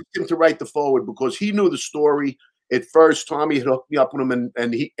I asked him to write the forward, because he knew the story. At first, Tommy had hooked me up with him,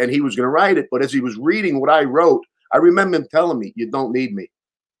 and he was going to write it. But as he was reading what I wrote, I remember him telling me, "You don't need me.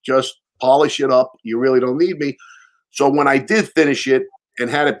 Just polish it up. You really don't need me." So when I did finish it and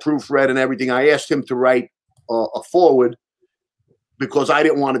had it proofread and everything, I asked him to write a forward, because I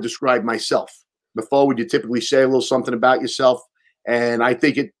didn't want to describe myself. The forward, you typically say a little something about yourself, and I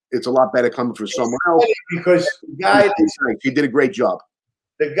think it's a lot better coming from someone else. Because the guy, he did a great job.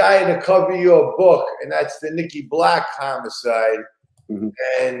 The guy in the cover of your book, and that's the Nicky Black homicide. Mm-hmm.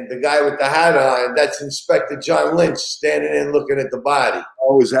 And the guy with the hat on, that's Inspector John Lynch standing there looking at the body.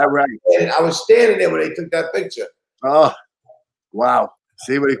 Oh, is that right? And I was standing there when they took that picture. Oh, wow.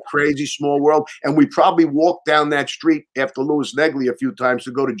 See what a crazy small world. And we probably walked down that street after Louis Negley a few times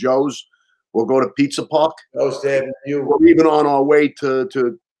to go to Joe's or go to Pizza Park. Or even on our way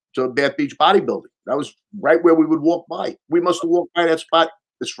to Bath Beach Bodybuilding. That was right where we would walk by. We must have walked by that spot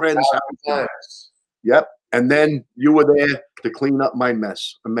as friends. Yep. And then you were there to clean up my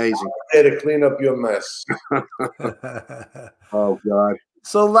mess. Amazing. There to clean up your mess. Oh, God.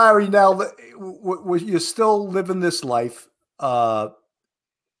 So, Larry, now you're still living this life. What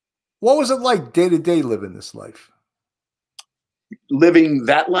was it like day to day living this life? Living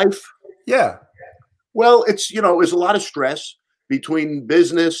that life? Yeah. Well, it's a lot of stress between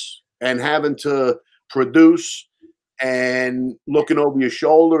business and having to produce and looking over your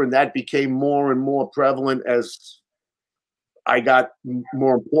shoulder, and that became more and more prevalent as I got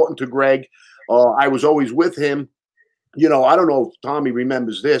more important to Greg. I was always with him. I don't know if Tommy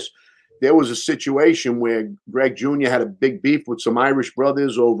remembers this. There was a situation where Greg Jr. had a big beef with some Irish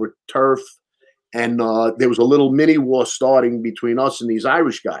brothers over turf, and there was a little mini war starting between us and these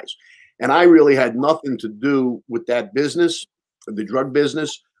Irish guys. And I really had nothing to do with that business, the drug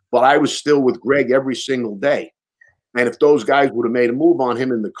business, but I was still with Greg every single day. And if those guys would have made a move on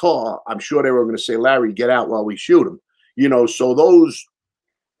him in the car, I'm sure they were going to say, "Larry, get out while we shoot him." So those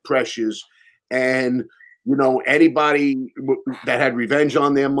pressures and, anybody that had revenge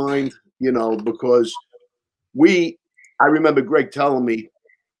on their mind, because I remember Greg telling me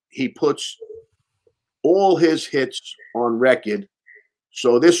he puts all his hits on record.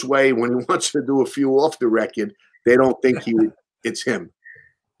 So this way, when he wants to do a few off the record, they don't think it's him,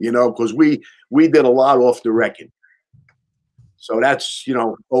 because we did a lot off the record. So that's,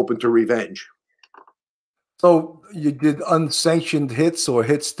 open to revenge. So you did unsanctioned hits or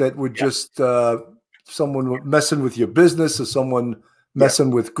hits that were just someone messing with your business or someone messing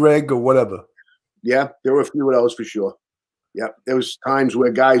with Greg or whatever? Yeah, there were a few of those for sure. Yeah, there was times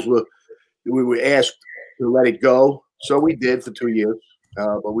where guys we were asked to let it go. So we did for 2 years,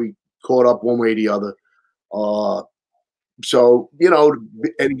 but we caught up one way or the other. So,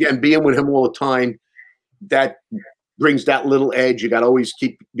 and again, being with him all the time, that brings that little edge. You got to always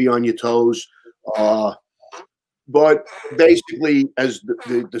be on your toes. But basically, as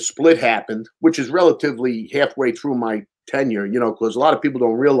the split happened, which is relatively halfway through my tenure, you know, because a lot of people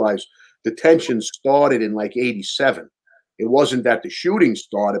don't realize the tension started in like '87. It wasn't that the shooting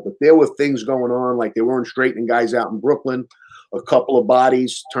started, but there were things going on, like they weren't straightening guys out in Brooklyn. A couple of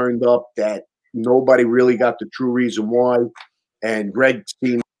bodies turned up that nobody really got the true reason why. And Greg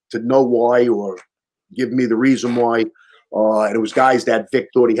seemed to know why or give me the reason why. And it was guys that Vic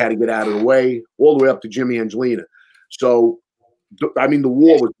thought he had to get out of the way, all the way up to Jimmy Angelina. So, I mean, the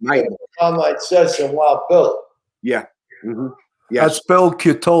war was nightmare. Carmine says and Wild Bill. Yeah. Mm-hmm. Yes. That's Bill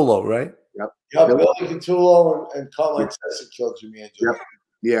Cutolo, right? Yep. Yeah, Bill Cutolo and Carmine Sessa killed Jimmy Angelina. Yep.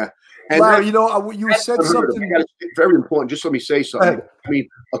 Yeah. And Larry, you know, you said something very important. Just let me say something. I mean,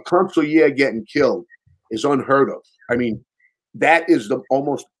 a consigliere getting killed is unheard of. I mean, that is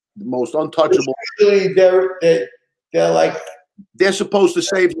almost the most untouchable. Usually they're like, they're supposed to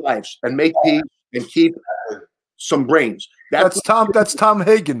save lives and make peace and keep some brains. That's Tom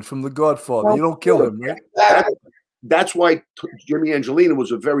Hagen from The Godfather. You don't kill him, right? That's why Jimmy Angelina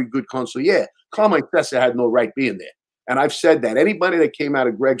was a very good consigliere. Carmine Sessa had no right being there. And I've said that anybody that came out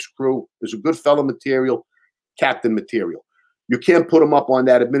of Greg's crew is a good fellow material, captain material. You can't put them up on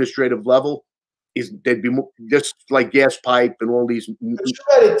that administrative level. They'd be just like gas pipe and all these. But you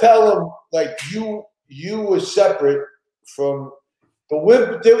got to tell them, like, you were separate from the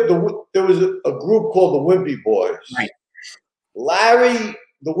Wimp. There was a group called the Wimpy Boys. Right. Larry,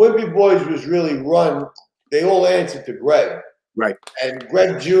 the Wimpy Boys was really run. They all answered to Greg. Right. And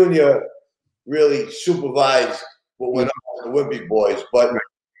Greg Jr. really supervised what went on with the Wimpy Boys. But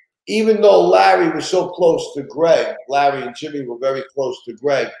even though Larry was so close to Greg, Larry and Jimmy were very close to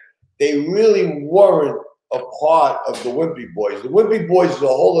Greg, they really weren't a part of the Wimpy Boys. The Wimpy Boys is a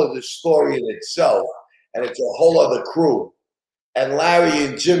whole other story in itself, and it's a whole other crew. And Larry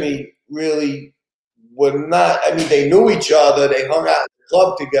and Jimmy really were not, I mean, they knew each other, they hung out in the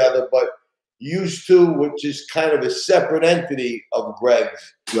club together, but used to, which is kind of a separate entity of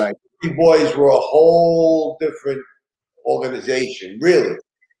Greg's. Right. The Boys were a whole different organization, really.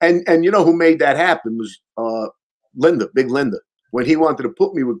 And you know who made that happen was Linda, Big Linda. When he wanted to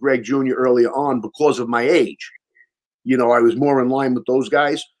put me with Greg Jr. earlier on because of my age, you know, I was more in line with those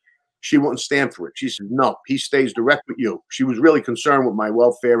guys. She wouldn't stand for it. She said, no, he stays direct with you. She was really concerned with my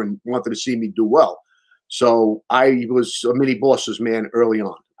welfare and wanted to see me do well. So I was a mini boss's man early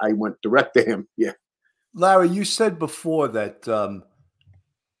on. I went direct to him. Yeah. Larry, you said before that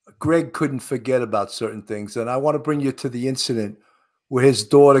Greg couldn't forget about certain things. And I want to bring you to the incident where his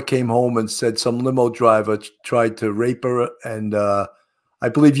daughter came home and said some limo driver tried to rape her. And I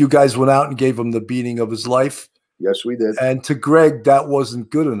believe you guys went out and gave him the beating of his life. Yes, we did. And to Greg, that wasn't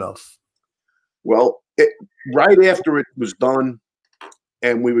good enough. Well, right after it was done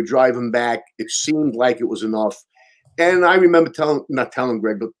and we were driving back, it seemed like it was enough. And I remember not telling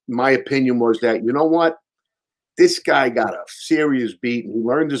Greg, but my opinion was that, you know what? This guy got a serious beat and he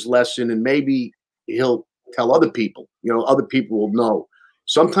learned his lesson, and maybe he'll tell other people. You know, other people will know.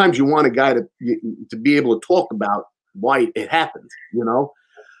 Sometimes you want a guy to be able to talk about why it happened, you know.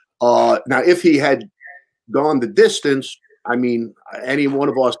 Now, if he had gone the distance, I mean, any one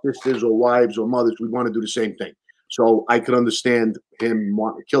of our sisters or wives or mothers, we want to do the same thing. So I could understand him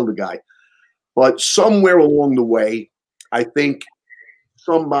wanting to kill the guy. But somewhere along the way, I think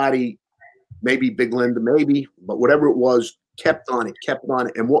somebody, maybe Big Linda, maybe, but whatever it was, kept on it,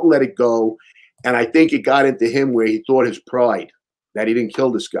 and won't let it go. And I think it got into him where he thought his pride that he didn't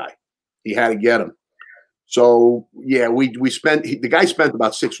kill this guy. He had to get him. So, yeah, the guy spent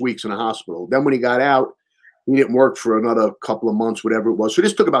about 6 weeks in the hospital. Then when he got out, he didn't work for another couple of months, whatever it was. So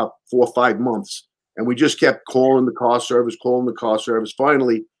this took about 4 or 5 months. And we just kept calling the car service.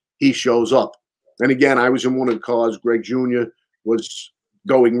 Finally, he shows up. And again, I was in one of the cars. Greg Jr. was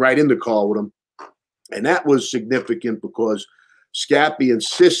going right in the car with him. And that was significant because Scappy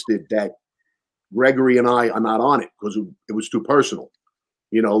insisted that Gregory and I are not on it because it was too personal.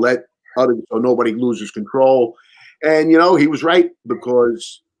 You know, so nobody loses control. And, you know, he was right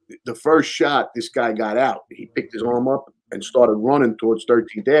because the first shot, this guy got out. He picked his arm up and started running towards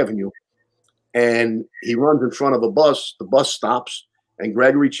 13th Avenue. And he runs in front of a bus. The bus stops, and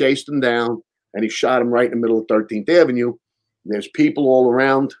Gregory chased him down, and he shot him right in the middle of 13th Avenue. There's people all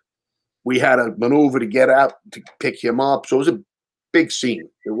around. We had a maneuver to get out to pick him up. So it was a big scene.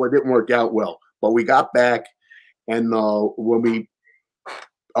 It didn't work out well. But we got back, and when we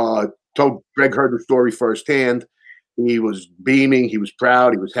told Greg heard the story firsthand, he was beaming. He was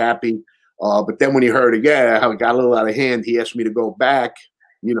proud. He was happy. But then when he heard again how it got a little out of hand, he asked me to go back.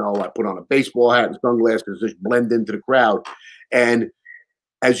 You know, I put on a baseball hat and sunglasses, just blend into the crowd. And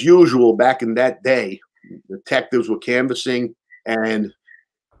as usual, back in that day, detectives were canvassing, and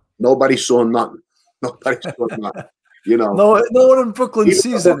nobody saw nothing. Nobody saw nothing. You know, no one in Brooklyn even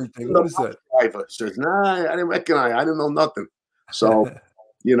sees anything. What is that? Driver says, "Nah, I didn't recognize. I didn't know nothing." So,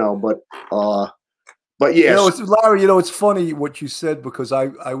 you know, but yes, you know, Larry. You know, it's funny what you said, because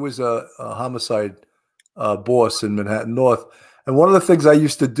I was a homicide boss in Manhattan North, and one of the things I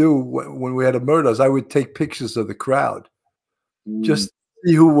used to do when we had a murder is I would take pictures of the crowd, just to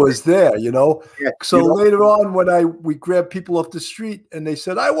see who was there. You know, yeah, so you know, later on when we grabbed people off the street and they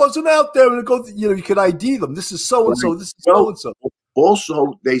said I wasn't out there, and it goes, you know, you could ID them. This is so and so. This is so and so.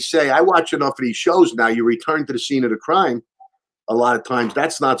 Also, they say, I watch enough of these shows now, you return to the scene of the crime a lot of times.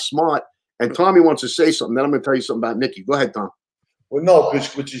 That's not smart. And Tommy wants to say something. Then I'm going to tell you something about Nikki. Go ahead, Tom. Well, no,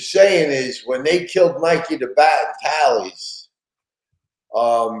 because what you're saying is when they killed Mikey the Bat and Tallies,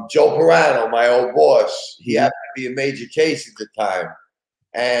 Joe Pirano, my old boss, he happened to be a major case at the time.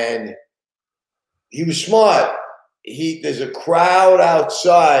 And he was smart. There's a crowd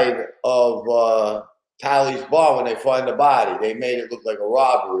outside of Tally's bar when they find the body. They made it look like a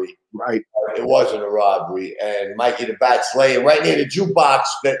robbery. Right. It wasn't a robbery. And Mikey the Bat's laying right near the jukebox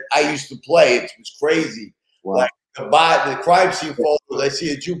that I used to play. It was crazy. Wow. Like the crime scene photos, I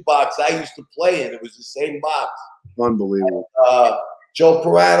see a jukebox I used to play in. It was the same box. Unbelievable. And, Joe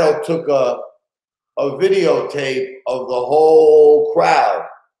Pirano took a videotape of the whole crowd.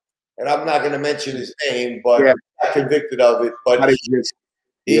 And I'm not going to mention his name, but I got convicted of it. But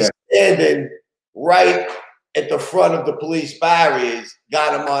he's standing right at the front of the police barriers,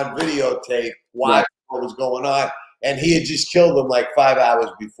 got him on videotape, watching what was going on, and he had just killed him like 5 hours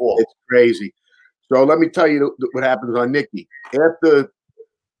before. It's crazy. So let me tell you what happens on Nikki. After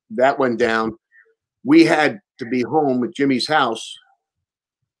that went down, we had to be home at Jimmy's house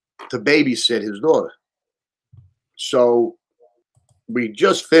to babysit his daughter. So we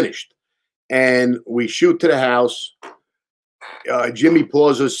just finished, and we shoot to the house. Jimmy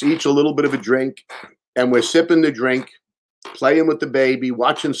pours us each a little bit of a drink, and we're sipping the drink, playing with the baby,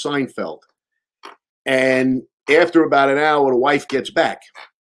 watching Seinfeld. And after about an hour, the wife gets back.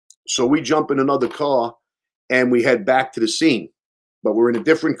 So we jump in another car, and we head back to the scene. But we're in a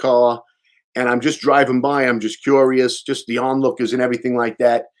different car, and I'm just driving by. I'm just curious, just the onlookers and everything like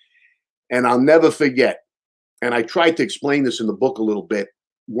that. And I'll never forget, and I tried to explain this in the book a little bit.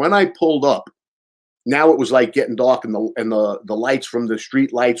 When I pulled up, now it was like getting dark, and the lights from the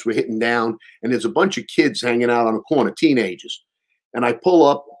street lights were hitting down, and there's a bunch of kids hanging out on the corner, teenagers. And I pull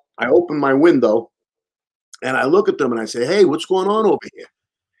up, I open my window, and I look at them, and I say, "Hey, what's going on over here?"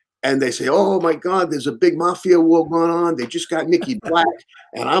 And they say, "Oh my God, there's a big mafia war going on. They just got Nikki Black."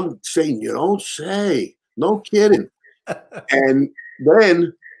 And I'm saying, "You don't say, no kidding." And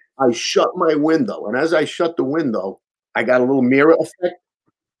then I shut my window, and as I shut the window, I got a little mirror effect.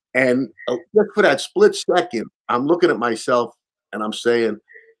 And just for that split second, I'm looking at myself and I'm saying,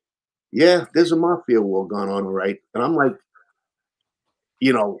 "Yeah, there's a mafia war going on, all right." And I'm like,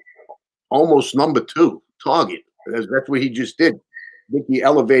 you know, almost number 2 target. That's what he just did. Nicky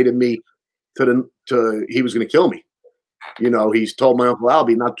elevated me to he was going to kill me. You know, he's told my Uncle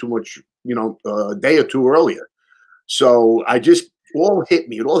Albie not too much, you know, a day or two earlier. So I just, all hit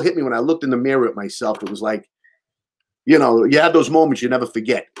me. It all hit me when I looked in the mirror at myself. It was like, you know, you have those moments you never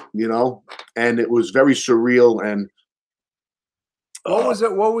forget, you know, and it was very surreal. And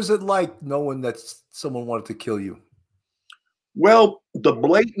what was it like knowing that someone wanted to kill you? Well, the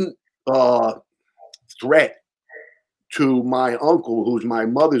blatant threat to my uncle, who's my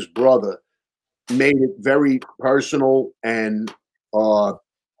mother's brother, made it very personal. And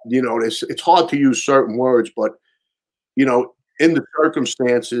you know, it's hard to use certain words, but you know, in the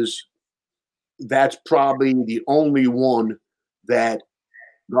circumstances, that's probably the only one that,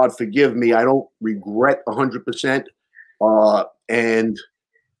 God forgive me, I don't regret 100%. And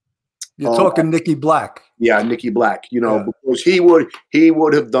you're talking Nikki Black. Yeah, Nikki Black, you know, because he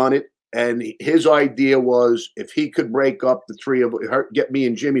would have done it. And his idea was, if he could break up the three of her, get me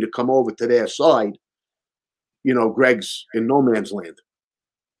and Jimmy to come over to their side, you know, Greg's in no man's land,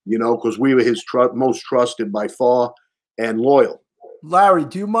 you know, because we were his most trusted by far and loyal. Larry,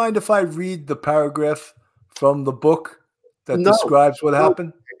 do you mind if I read the paragraph from the book that describes what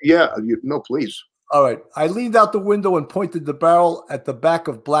happened? Yeah, no, please. All right. I leaned out the window and pointed the barrel at the back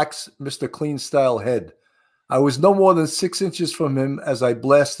of Black's Mr. Clean style head. I was no more than 6 inches from him as I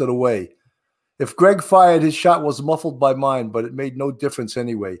blasted away. If Greg fired, his shot was muffled by mine, but it made no difference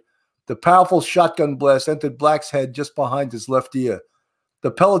anyway. The powerful shotgun blast entered Black's head just behind his left ear.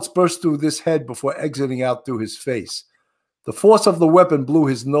 The pellets burst through this head before exiting out through his face. The force of the weapon blew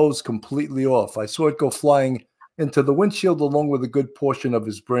his nose completely off. I saw it go flying into the windshield along with a good portion of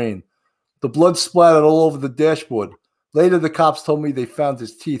his brain. The blood splattered all over the dashboard. Later, the cops told me they found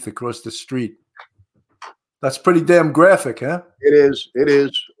his teeth across the street. That's pretty damn graphic, huh? It is. It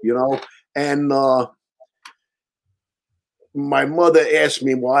is, you know. And my mother asked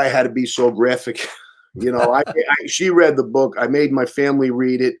me why I had to be so graphic. You know, she read the book. I made my family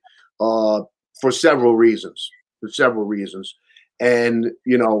read it for several reasons. And,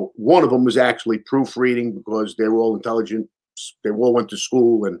 you know, one of them was actually proofreading because they were all intelligent. They all went to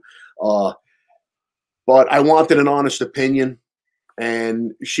school. And but I wanted an honest opinion.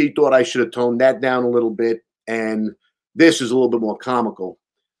 And she thought I should have toned that down a little bit. And this is a little bit more comical.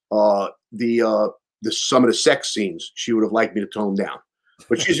 Some of the sex scenes she would have liked me to tone down.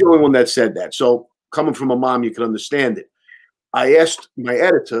 But she's the only one that said that. So coming from a mom, you can understand it. I asked my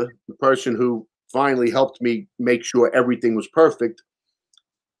editor, the person who finally helped me make sure everything was perfect.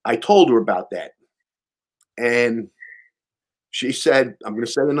 I told her about that. And she said, I'm going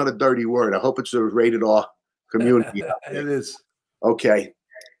to say another dirty word. I hope it's a rated R community. It is. Okay.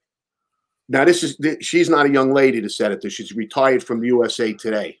 Now, she's not a young lady to set it. She's retired from the USA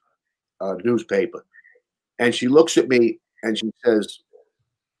Today newspaper. And she looks at me and she says,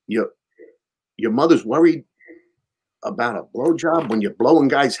 your mother's worried about a blowjob when you're blowing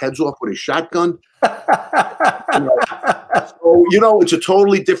guys' heads off with a shotgun? So, you know, it's a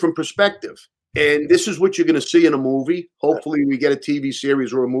totally different perspective. And this is what you're going to see in a movie. Hopefully we get a TV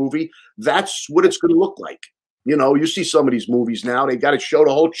series or a movie. That's what it's going to look like. You know, you see some of these movies now, they got to show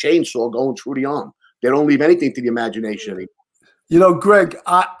the whole chainsaw going through the arm. They don't leave anything to the imagination anymore. You know, Greg,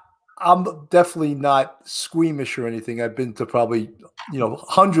 I'm definitely not squeamish or anything. I've been to probably, you know,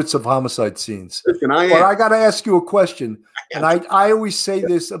 hundreds of homicide scenes. Listen, but I got to ask you a question. And I always say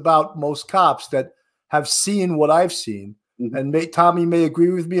this about most cops that have seen what I've seen. And Tommy may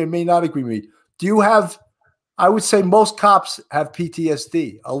agree with me and may not agree with me. Do you have, I would say most cops have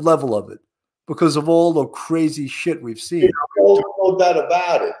PTSD, a level of it, because of all the crazy shit we've seen. No doubt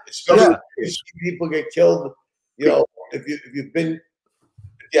about it. Especially if people get killed. You know, if you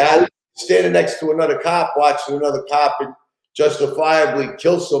had standing next to another cop, watching another cop and justifiably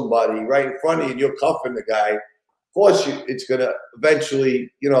kill somebody right in front of you and you're cuffing the guy, of course it's going to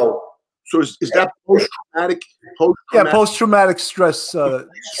eventually, you know. So is that post-traumatic? Yeah, post-traumatic stress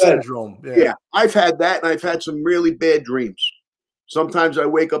syndrome. Yeah, I've had that, and I've had some really bad dreams. Sometimes I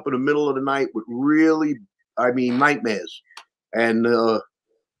wake up in the middle of the night with really, nightmares. And,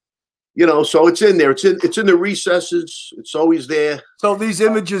 you know, so it's in there. It's in the recesses. It's always there. So these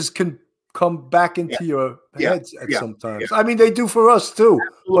images can come back into your heads sometimes. I mean, they do for us too,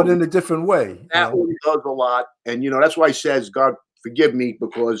 but in a different way. That one does a lot. And, you know, that's why he says, God, forgive me,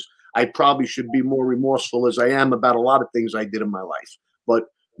 because I probably should be more remorseful as I am about a lot of things I did in my life. But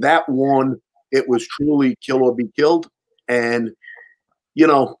that one, it was truly kill or be killed. And, you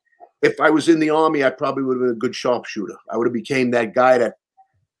know, if I was in the Army, I probably would have been a good sharpshooter. I would have became that guy that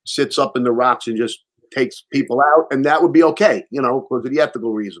sits up in the rocks and just takes people out, and that would be okay, you know, because of the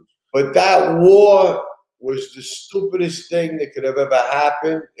ethical reasons. But that war was the stupidest thing that could have ever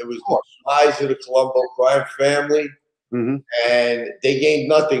happened. It was the rise of the Colombo crime family, and they gained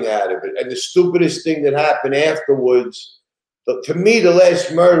nothing out of it. And the stupidest thing that happened afterwards, to me, the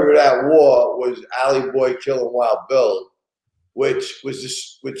last murder of that war was Alley Boy killing Wild Bill, which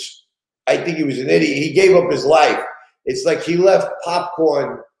I think he was an idiot. He gave up his life. It's like he left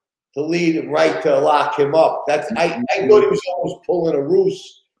popcorn to lead him right to lock him up. I thought he was almost pulling a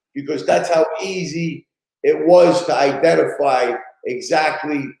ruse, because that's how easy it was to identify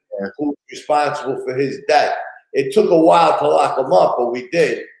exactly who's responsible for his death. It took a while to lock him up, but we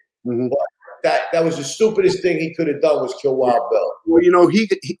did. But that was the stupidest thing he could have done, was kill Wild Bill. Well, you know,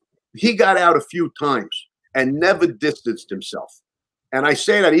 he got out a few times and never distanced himself. And I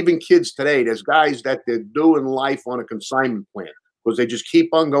say that even kids today, there's guys that they're doing life on a consignment plan because they just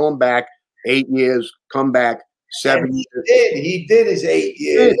keep on going back 8 years, come back 7 years. He did his 8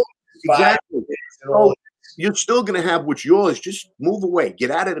 years. Exactly. So you're still going to have what's yours. Just move away.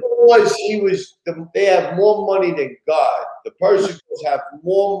 Get out of it. They have more money than God. The Persicos have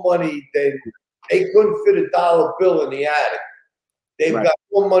more money than they couldn't fit a dollar bill in the attic. They've got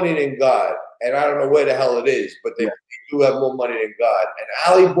more money than God. And I don't know where the hell it is, but they do have more money than God. And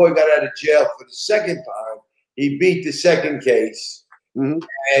Alley Boy got out of jail for the second time. He beat the second case.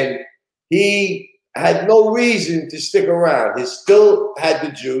 And he had no reason to stick around. He still had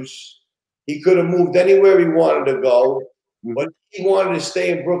the juice. He could have moved anywhere he wanted to go. But he wanted to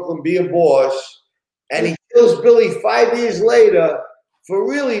stay in Brooklyn, be a boss. And he kills Billy 5 years later for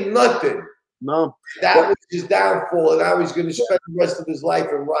really nothing. No. That was his downfall. And now he's going to spend the rest of his life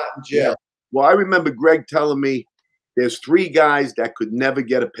in rotten jail. Well, I remember Greg telling me there's 3 guys that could never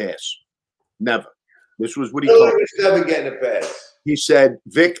get a pass. Never. This was what he Billy told me. was never getting a pass. He said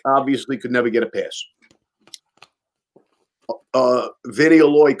Vic obviously could never get a pass. Vinny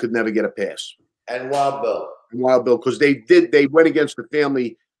Alloy could never get a pass. And Wild Bill. And Wild Bill, because they went against the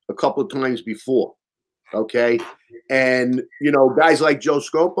family a couple of times before. Okay. And you know, guys like Joe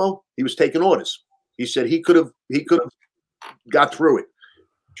Scopo, he was taking orders. He said he could have got through it.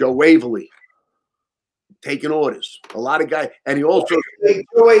 Joe Waverly, taking orders. A lot of guys, and he also Joe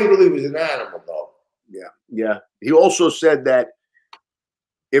Waverly was an animal, though. Yeah, yeah. He also said that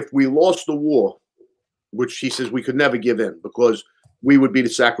if we lost the war, which he says we could never give in because we would be the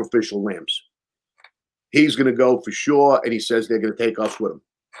sacrificial lambs. He's going to go for sure, and he says they're going to take us with him.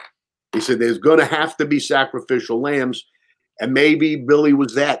 He said there's going to have to be sacrificial lambs, and maybe Billy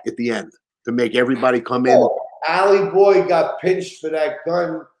was that at the end to make everybody come in. Allie Boy got pinched for that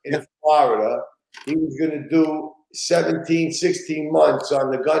gun in Florida. He was going to do 17, 16 months on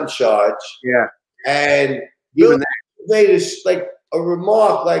the gun charge. Yeah. And Billy made like a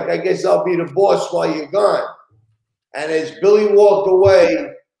remark like, I guess I'll be the boss while you're gone. And as Billy walked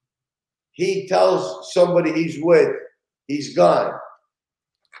away, he tells somebody he's with, he's gone.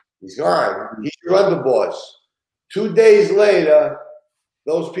 He's gone. He's your underboss. 2 days later,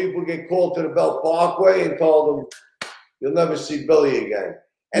 those people get called to the Belt Parkway and told them, you'll never see Billy again.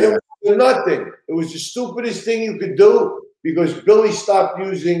 And it was nothing. It was the stupidest thing you could do because Billy stopped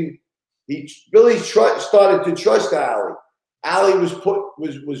using. Billy started to trust Allie. Allie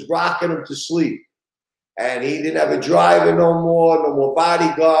was rocking him to sleep, and he didn't have a driver no more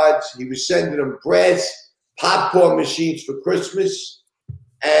bodyguards. He was sending him brass popcorn machines for Christmas,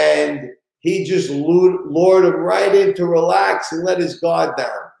 and he just lured him right in to relax and let his guard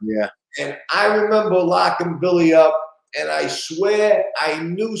down. Yeah. And I remember locking Billy up, and I swear I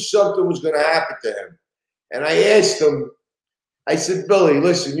knew something was going to happen to him. And I asked him, I said, Billy,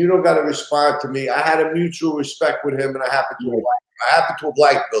 listen, you don't got to respond to me. I had a mutual respect with him, and I happen to have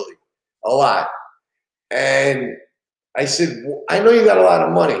liked Billy a lot. And I said, well, I know you got a lot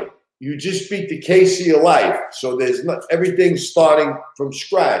of money. You just beat the case of your life, so there's not everything's starting from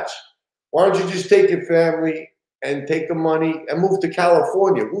scratch. Why don't you just take your family and take the money and move to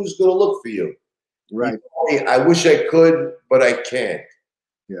California? Who's going to look for you? Right. I wish I could, but I can't.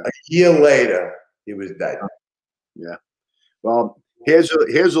 Yeah. A year later, he was dead. Yeah. Well, here's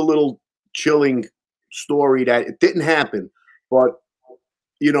a little chilling story that it didn't happen, but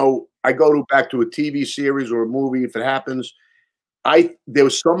you know, I go back to a TV series or a movie if it happens. There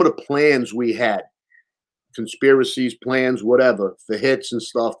was some of the plans we had, conspiracies, plans, whatever, for hits and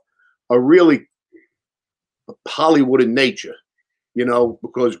stuff, are really Hollywood in nature, you know,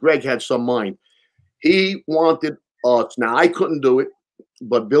 because Greg had some mind. He wanted us. Now, I couldn't do it,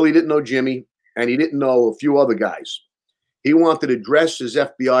 but Billy didn't know Jimmy, and he didn't know a few other guys. He wanted to dress as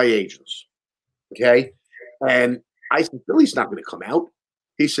FBI agents, okay? And I said, Billy's not going to come out.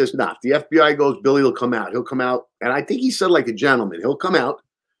 He says, nah, if the FBI goes, Billy will come out. He'll come out. And I think he said like a gentleman. He'll come out.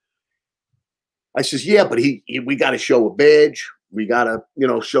 I says, yeah, but we got to show a badge. We got to, you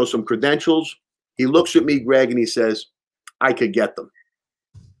know, show some credentials. He looks at me, Greg, and he says, I could get them.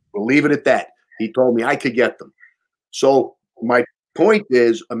 We'll leave it at that. He told me I could get them. So my point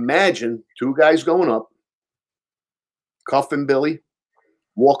is, imagine two guys going up, cuffing Billy,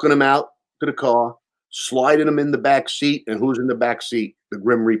 walking him out to the car, sliding him in the back seat, and who's in the back seat? The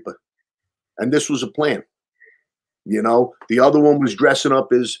Grim Reaper. And this was a plan. You know, the other one was dressing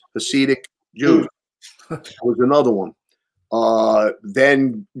up as Hasidic Jews. That was another one.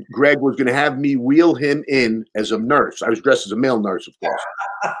 Then Greg was going to have me wheel him in as a nurse. I was dressed as a male nurse, of course.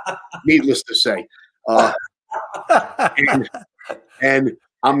 Needless to say. And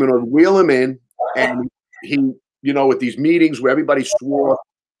I'm going to wheel him in, and he, you know, at these meetings where everybody swore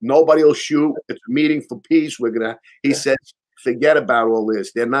nobody will shoot, it's a meeting for peace. He says, forget about all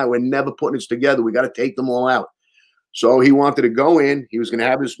this. We're never putting this together. We got to take them all out. So he wanted to go in. He was going to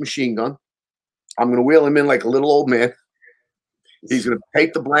have his machine gun. I'm going to wheel him in like a little old man. He's going to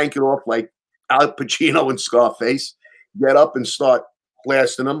take the blanket off like Al Pacino and Scarface, get up and start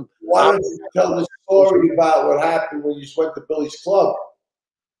blasting them. Why don't you tell the story about what happened when you went to Billy's club?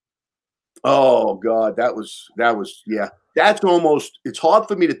 Oh God, that was yeah. That's almost, it's hard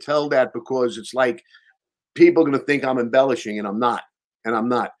for me to tell that because it's like people are going to think I'm embellishing, and I'm not.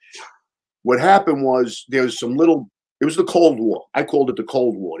 What happened was it was the Cold War. I called it the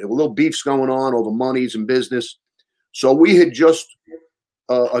Cold War. There were little beefs going on over monies and business. So we had just,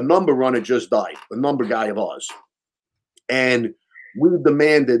 a number runner just died, a number guy of ours. And we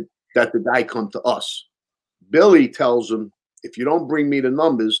demanded that the guy come to us. Billy tells him, if you don't bring me the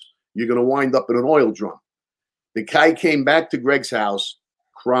numbers, you're going to wind up in an oil drum. The guy came back to Greg's house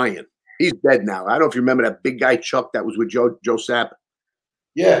crying. He's dead now. I don't know if you remember that big guy Chuck that was with Joe Sapp.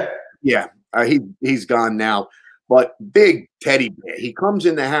 Yeah. Yeah, he's gone now. But big teddy bear. He comes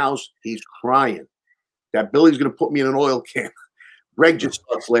in the house. He's crying that Billy's going to put me in an oil can. Greg just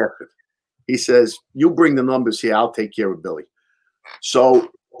starts laughing. He says, "You bring the numbers here. I'll take care of Billy."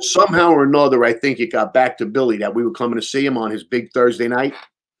 So somehow or another, I think it got back to Billy that we were coming to see him on his big Thursday night.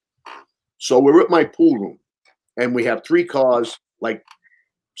 So we're at my pool room, and we have 3 cars, like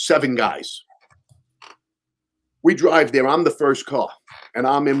 7 guys. We drive there. I'm the first car, and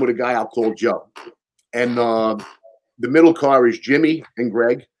I'm in with a guy I'll call Joe. And the middle car is Jimmy and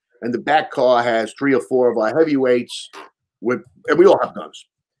Greg, and the back car has 3 or 4 of our heavyweights, and we all have guns,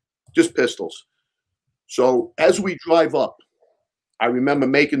 just pistols. So as we drive up, I remember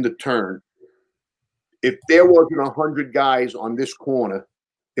making the turn. If there wasn't 100 guys on this corner,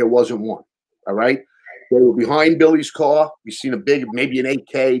 there wasn't one. All right? They were behind Billy's car. We seen a big, maybe an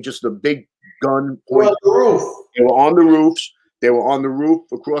AK, just a big gun. Point. On the roof. They were on the roofs. They were on the roof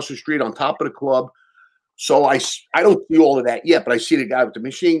across the street on top of the club. So I don't see all of that yet, but I see the guy with the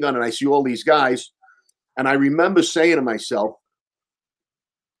machine gun, and I see all these guys. And I remember saying to myself,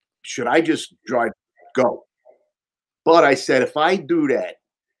 should I just go? But I said, if I do that,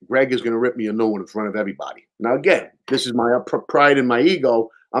 Greg is going to rip me a new one in front of everybody. Now, again, this is my pride and my ego.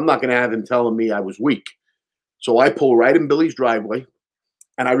 I'm not going to have him telling me I was weak. So I pull right in Billy's driveway.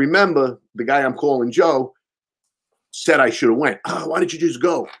 And I remember the guy I'm calling Joe said I should have went. "Oh, why don't you just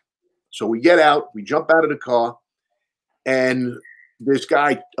go?" So we get out. We jump out of the car. And this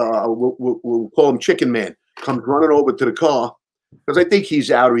guy, we'll call him Chicken Man, comes running over to the car. Because I think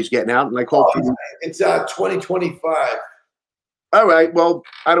he's out or he's getting out. And I call him. It's 2025. All right. Well,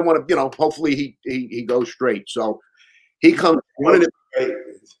 I don't want to, hopefully he goes straight. So he comes running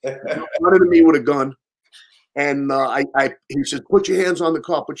to me with a gun. And he says, "Put your hands on the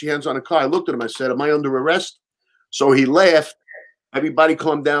car. Put your hands on the car." I looked at him. I said, "Am I under arrest?" So he laughed. Everybody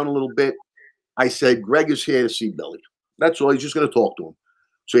calmed down a little bit. I said, "Greg is here to see Billy. That's all. He's just going to talk to him."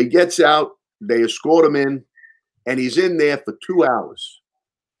 So he gets out. They escort him in. And he's in there for 2 hours.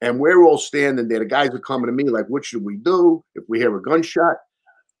 And we're all standing there. The guys are coming to me like, "What should we do if we hear a gunshot?"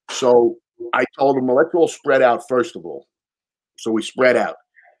 So I told them, "Well, let's all spread out first of all." So we spread out.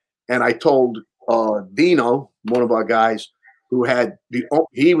 And I told Dino, one of our guys, who had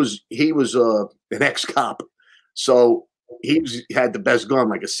he was an ex-cop. So he had the best gun,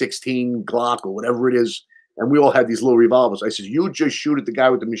 like a 16 Glock or whatever it is. And we all had these little revolvers. I said, "You just shoot at the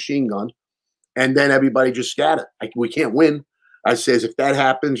guy with the machine gun. And then everybody just scatter. We can't win." I says, "If that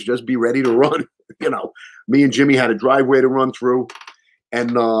happens, just be ready to run." Me and Jimmy had a driveway to run through.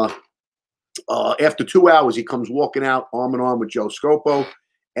 And after 2 hours, he comes walking out arm in arm with Joe Scopo.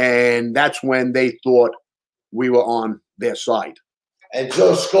 And that's when they thought we were on their side. And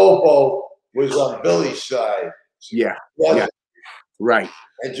Joe Scopo was on Billy's side. Yeah. Yeah. Yeah. Right.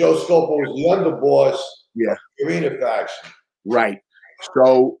 And Joe Scopo was the underboss. Yeah. Of the Arena faction. Right.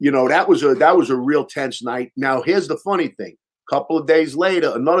 So, that was a real tense night. Now, here's the funny thing. A couple of days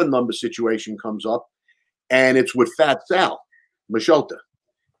later, another number situation comes up, and it's with Fat Sal Machota.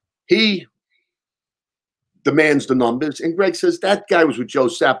 He demands the numbers, and Greg says, "That guy was with Joe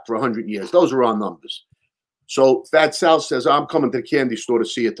Sapp for 100 years. Those are our numbers." So Fat Sal says, "I'm coming to the candy store to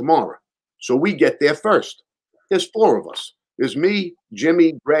see you tomorrow." So we get there first. There's 4 of us. There's me,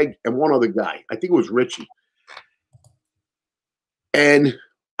 Jimmy, Greg, and one other guy. I think it was Richie. And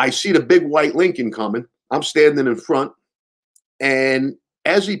I see the big white Lincoln coming. I'm standing in front. And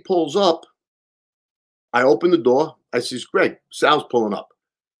as he pulls up, I open the door. I says, "Greg, Sal's pulling up."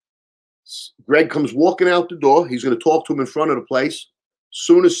 Greg comes walking out the door. He's going to talk to him in front of the place.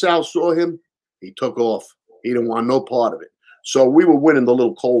 Soon as Sal saw him, he took off. He didn't want no part of it. So we were winning the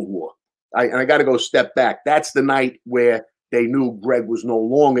little Cold War. And I got to go step back. That's the night where they knew Greg was no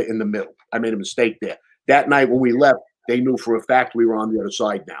longer in the middle. I made a mistake there. That night when we left, they knew for a fact we were on the other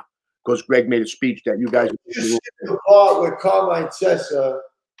side now, because Greg made a speech that you guys. The part where Carmine Sessa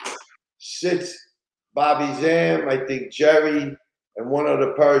sits, Bobby Zam, I think Jerry, and one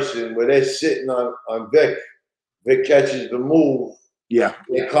other person, where they're sitting on Vic. Vic catches the move. Yeah.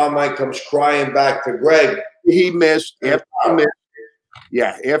 And Carmine comes crying back to Greg. He missed. After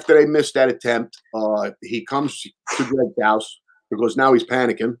they missed that attempt, he comes to Greg's house because now he's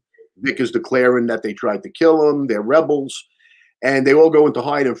panicking. Vic is declaring that they tried to kill him. They're rebels. And they all go into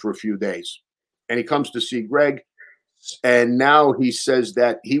hiding for a few days. And he comes to see Greg. And now he says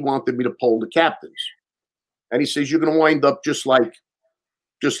that he wanted me to poll the captains. And he says, "You're going to wind up just like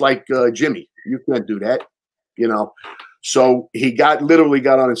Jimmy. You can't do that." So he literally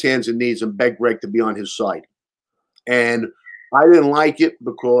got on his hands and knees and begged Greg to be on his side. And I didn't like it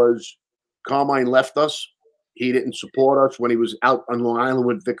because Carmine left us. He didn't support us when he was out on Long Island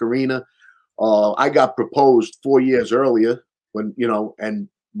with Vecchionne. I got proposed 4 years earlier when, you know, and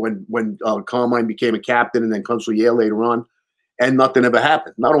when Carmine became a captain and then consigliere later on, and nothing ever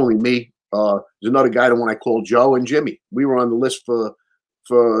happened. Not only me, there's another guy, the one I called Joe, and Jimmy. We were on the list for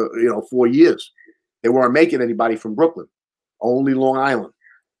 4 years. They weren't making anybody from Brooklyn, only Long Island.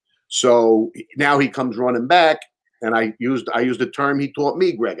 So now he comes running back, and I used the term he taught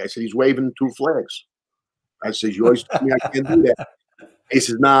me, Greg. I said, he's waving 2 flags. I said, you always told me I can't do that. He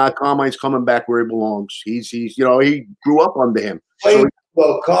says, nah, Carmine's coming back where he belongs. He's you know, he grew up under him. So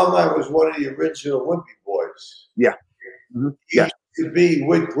well, Carmine was one of the original Wimpy boys. Yeah. Mm-hmm. He used to be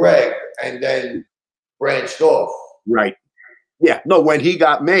with Greg and then branched off. Right. Yeah. No, when he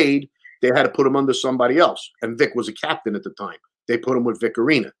got made, they had to put him under somebody else. And Vic was a captain at the time. They put him with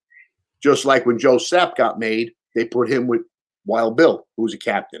Vecchionne. Just like when Joe Sapp got made, they put him with Wild Bill, who was a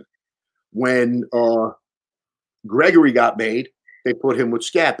captain. When Gregory got made, they put him with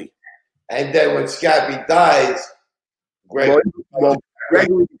Scappy. And then when Scappy dies, Gregory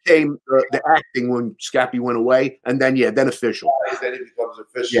became the acting when Scappy went away, and then then official. Then it becomes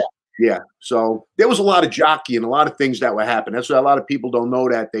official. Yeah. So there was a lot of jockey and a lot of things that were happening. That's why a lot of people don't know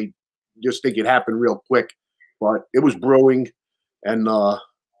that. They just think it happened real quick, but it was brewing, and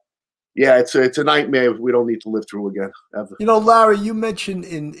it's a nightmare we don't need to live through again. Ever. You know, Larry, you mentioned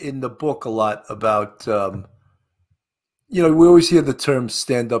in the book a lot about you know, we always hear the term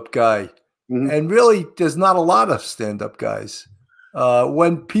stand-up guy. Mm-hmm. And really, there's not a lot of stand-up guys.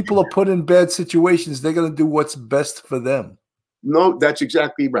 When people are put in bad situations, they're going to do what's best for them. No, that's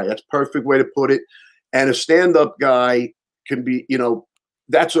exactly right. That's a perfect way to put it. And a stand-up guy can be, you know,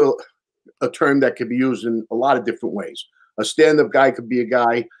 that's a term that can be used in a lot of different ways. A stand-up guy could be a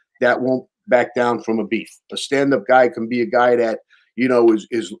guy that won't back down from a beef. A stand-up guy can be a guy that, you know,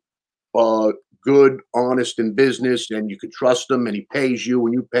 is good, honest in business, and you can trust him, and he pays you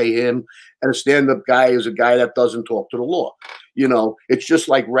and you pay him. And a stand-up guy is a guy that doesn't talk to the law. You know, it's just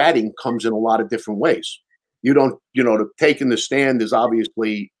like ratting comes in a lot of different ways. You don't, you know, taking the stand is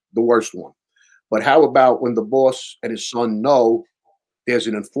obviously the worst one. But how about when the boss and his son know there's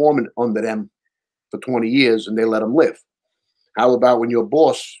an informant under them for 20 years and they let him live? How about when your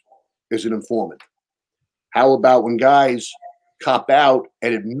boss is an informant? How about when guys cop out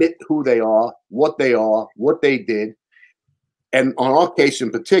and admit who they are, what they did? And on our case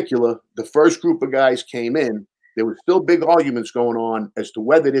in particular, the first group of guys came in, there were still big arguments going on as to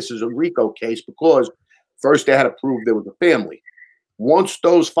whether this is a RICO case, because first they had to prove there was a family. Once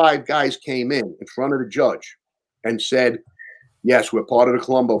those 5 guys came in front of the judge and said, yes, we're part of the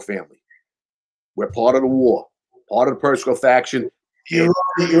Colombo family, we're part of the war, part of the Persico faction. You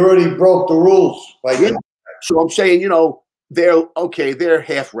already broke the rules. Yeah. So I'm saying, you know, they're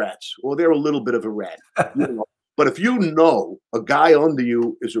half rats, or they're a little bit of a rat. You know? But if you know a guy under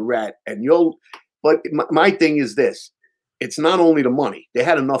you is a rat, and but my thing is this: it's not only the money. They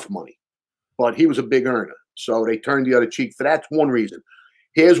had enough money, but he was a big earner, so they turned the other cheek. For that's one reason.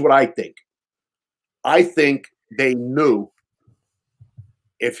 Here's what I think. I think they knew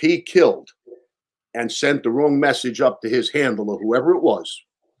if he killed and sent the wrong message up to his handler, whoever it was,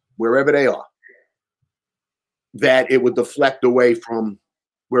 wherever they are, that it would deflect away from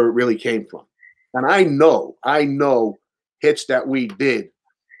where it really came from. And I know hits that we did,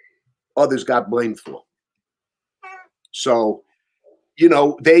 others got blamed for. So, you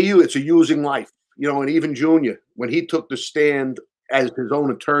know, it's a using life. You know, and even Junior, when he took the stand as his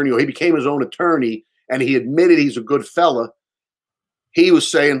own attorney, or he became his own attorney, and he admitted he's a good fella, he was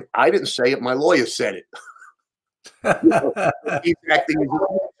saying, I didn't say it, my lawyer said it. You know, he's acting as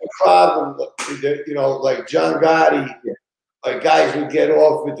a problem, you know, like John Gotti, like guys would get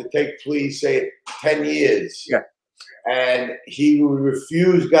offered to take pleas, say 10 years. Yeah. And he would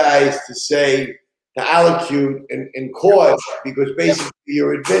refuse guys to say, to allocute in court, because basically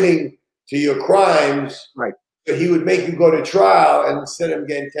you're admitting to your crimes. Right. So he would make you go to trial, and instead of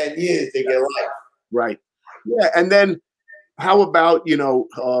getting 10 years, they get life. Right. Yeah. And then how about, you know,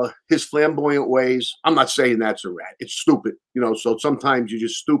 his flamboyant ways? I'm not saying that's a rat. It's stupid. You know, so sometimes you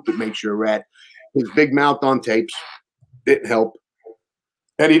just stupid makes you a rat. His big mouth on tapes didn't help.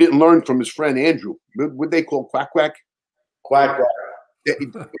 And he didn't learn from his friend Andrew. What they call quack quack? Quack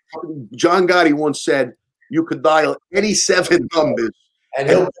quack. John Gotti once said, you could dial any 7 numbers and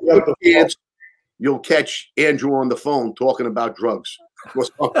you'll catch Andrew on the phone talking about drugs or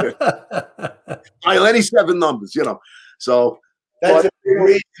something. Dial any 7 numbers, you know. So that's a big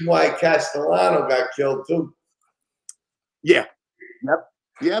reason why Castellano got killed too. Yeah. Yep.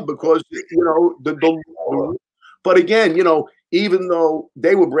 Yeah, because, you know, but again, you know, even though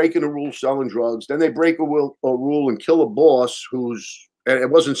they were breaking the rules, selling drugs, then they break a rule and kill a boss who's, and it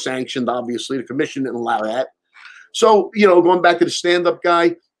wasn't sanctioned, obviously. The commission didn't allow that. So, you know, going back to the stand-up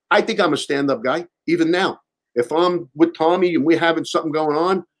guy, I think I'm a stand-up guy, even now. If I'm with Tommy and we're having something going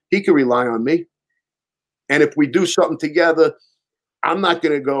on, he can rely on me. And if we do something together, I'm not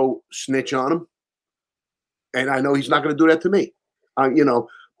going to go snitch on him. And I know he's not going to do that to me. You know,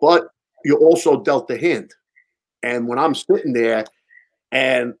 but you're also dealt the hand. And when I'm sitting there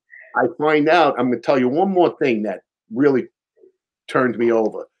and I find out, I'm going to tell you one more thing that really turned me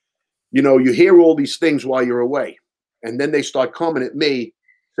over. You know, you hear all these things while you're away, and then they start coming at me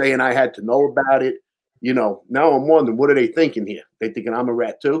saying I had to know about it. You know, now I'm wondering, what are they thinking here? They thinking I'm a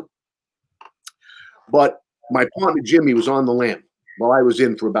rat too? But my partner, Jimmy, was on the lam while I was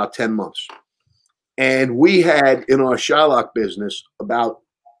in for about 10 months. And we had in our Shylock business about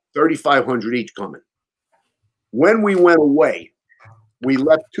 3,500 each coming. When we went away, we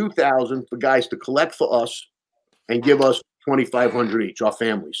left 2,000 for guys to collect for us and give us 2,500 each, our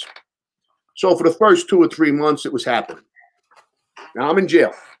families. So for the first 2 or 3 months, it was happening. Now I'm in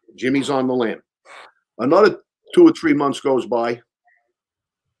jail. Jimmy's on the lam. Another 2 or 3 months goes by.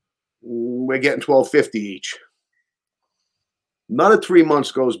 We're getting $1,250 each. Another 3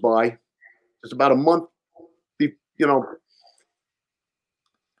 months goes by. It's about a month. You know,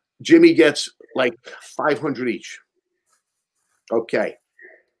 Jimmy gets like 500 each. Okay.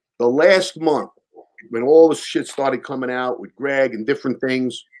 The last month, when all the shit started coming out with Greg and different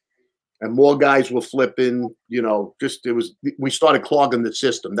things, and more guys were flipping, you know, we started clogging the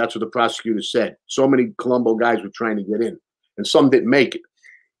system. That's what the prosecutor said. So many Colombo guys were trying to get in, and some didn't make it.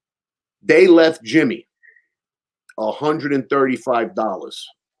 They left Jimmy $135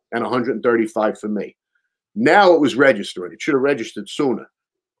 and $135 for me. Now it was registering. It should have registered sooner.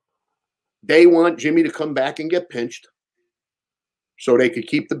 They want Jimmy to come back and get pinched so they could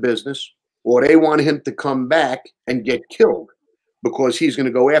keep the business, or they want him to come back and get killed because he's going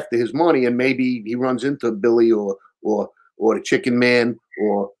to go after his money, and maybe he runs into Billy or the Chicken Man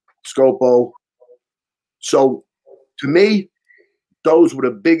or Scopo. So to me, those were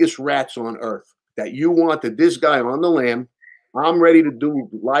the biggest rats on earth, that you wanted this guy on the lam. I'm ready to do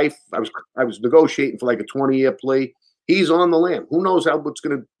life. I was negotiating for like a 20-year plea. He's on the lam. Who knows what's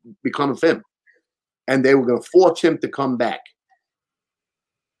going to become of him? And they were going to force him to come back.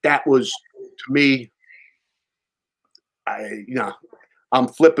 That was, to me, I'm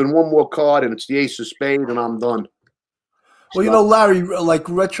flipping one more card, and it's the ace of spades, and I'm done. Well, you know, Larry, like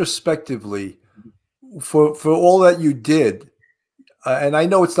retrospectively, for all that you did, and I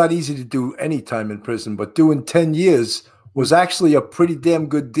know it's not easy to do any time in prison, but doing 10 years was actually a pretty damn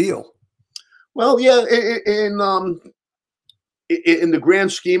good deal. Well, yeah, in the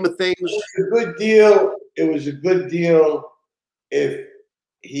grand scheme of things, it was a good deal. It was a good deal if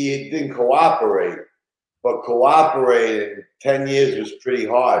he didn't cooperate, but cooperating 10 years was pretty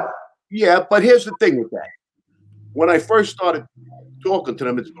hard. Yeah, but here's the thing with that. When I first started talking to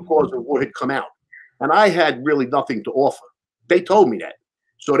them, it's because of what had come out, and I had really nothing to offer. They told me that.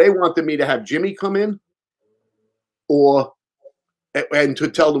 So they wanted me to have Jimmy come in and to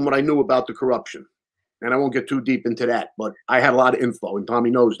tell them what I knew about the corruption. And I won't get too deep into that, but I had a lot of info, and Tommy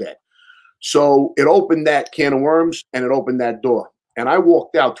knows that. So it opened that can of worms, and it opened that door. And I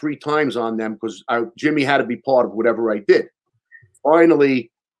walked out 3 times on them because Jimmy had to be part of whatever I did.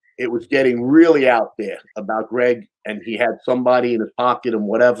 Finally, it was getting really out there about Greg, and he had somebody in his pocket and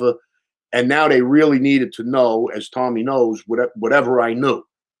whatever. And now they really needed to know, as Tommy knows, whatever I knew.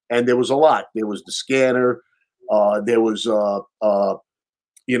 And there was a lot. There was the scanner. There was,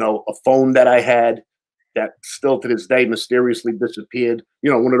 you know, a phone that I had that still to this day mysteriously disappeared.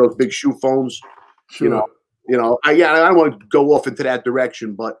 You know, one of those big shoe phones. Sure. I don't want to go off into that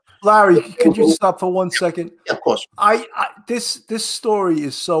direction, but Larry, could you stop for 1 second? Yeah, of course. This story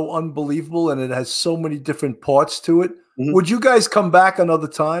is so unbelievable, and it has so many different parts to it. Mm-hmm. Would you guys come back another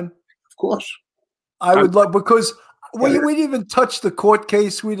time? Of course. I would love, because we didn't even touch the court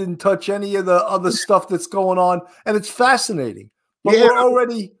case. We didn't touch any of the other stuff that's going on, and it's fascinating. But we're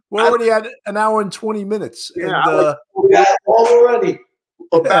already at an hour and 20 minutes. Yeah, and, already.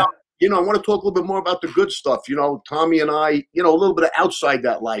 You know, I want to talk a little bit more about the good stuff. You know, Tommy and I, you know, a little bit of outside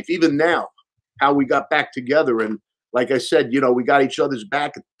that life, even now, how we got back together. And like I said, you know, we got each other's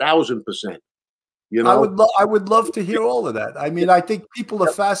back 1,000%. You know, I would love to hear all of that. I mean, I think people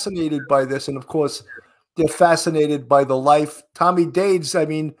are fascinated by this. And of course, they're fascinated by the life. Tommy Dades, I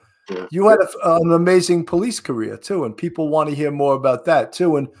mean, you had an amazing police career too. And people want to hear more about that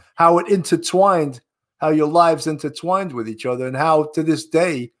too. And how it intertwined, how your lives intertwined with each other, and how to this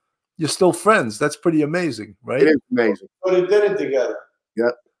day, you're still friends. That's pretty amazing, right? It is amazing. Go to dinner together.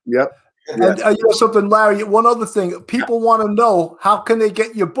 Yep. Yep. And you know something, Larry, one other thing. People want to know, how can they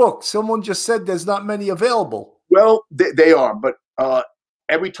get your book? Someone just said there's not many available. Well, they are, but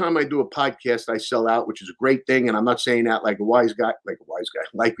every time I do a podcast, I sell out, which is a great thing. And I'm not saying that like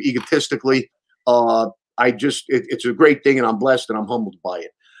egotistically. It's a great thing, and I'm blessed and I'm humbled by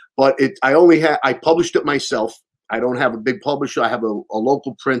it. But I published it myself. I don't have a big publisher. I have a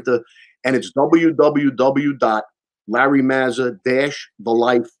local printer, and it's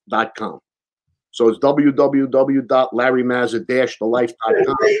www.larrymazza-thelife.com. So it's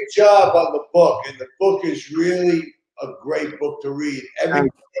www.larrymazza-thelife.com. Great job on the book, and the book is really a great book to read. By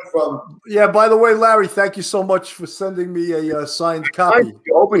the way, Larry, thank you so much for sending me a signed copy.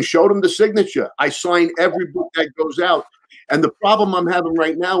 Showed him the signature. I sign every book that goes out. And the problem I'm having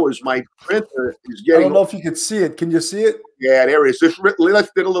right now is my printer is getting. I don't know if you can see it. Can you see it? Yeah, there it is. Just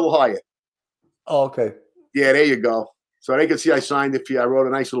lift it a little higher. Oh, okay. Yeah, there you go. So they can see I signed it for you. I wrote a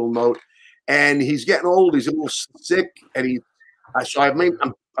nice little note. And he's getting old. He's a little sick, and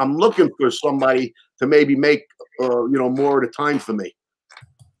I'm looking for somebody to maybe make more of the time for me.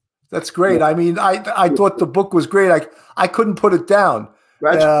 That's great. I mean, I thought the book was great. I couldn't put it down.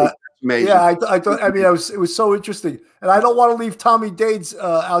 That's amazing. Yeah, I thought. I mean, it was so interesting, and I don't want to leave Tommy Dades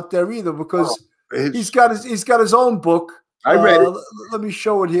out there either, because he's got his own book. I read it. Let me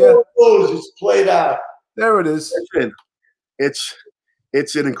show it here. It's played out. There it is.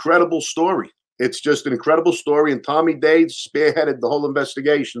 It's an incredible story. It's just an incredible story, and Tommy Dades spearheaded the whole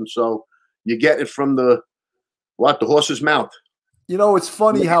investigation. So you get it from the horse's mouth. You know, it's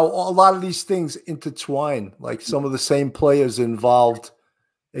funny how a lot of these things intertwine. Like some of the same players involved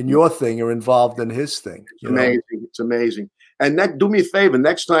in your thing are involved in his thing. It's amazing. It's amazing. And do me a favor.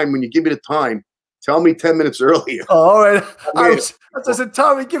 Next time when you give me the time, tell me 10 minutes earlier. Oh, all right. I said,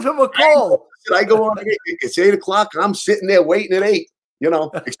 Tommy, give him a call. I go on. It's 8 o'clock. I'm sitting there waiting at 8.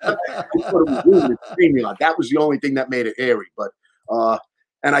 Except that was the only thing that made it hairy. But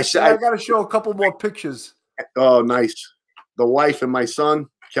and I said, I got to show a couple more pictures. Oh, nice. The wife and my son,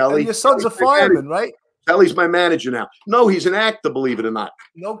 Kelly. And your son's a fireman, right? Kelly's my manager now. No, he's an actor, believe it or not.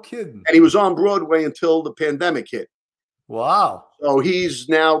 No kidding. And he was on Broadway until the pandemic hit. Wow. So he's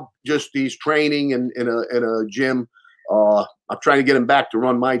now he's training in a gym. I'm trying to get him back to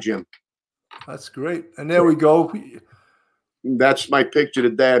run my gym. That's great. And there we go. That's my picture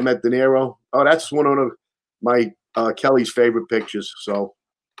the day I met De Niro. Oh, that's one of my Kelly's favorite pictures. So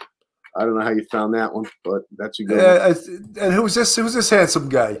I don't know how you found that one, but that's a good one. And who's this? Who's this handsome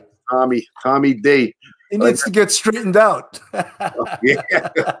guy? Tommy D. He needs to get straightened out. Yeah.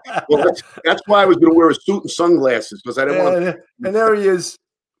 Well, that's why I was going to wear a suit and sunglasses, because I didn't want to. And there he is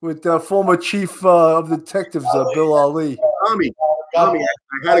with former chief of detectives, Bill Ali. Tommy, I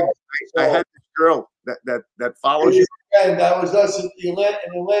had this girl that follows you. And that was us in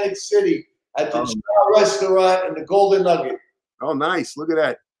Atlantic City at the restaurant and the Golden Nugget. Oh, nice. Look at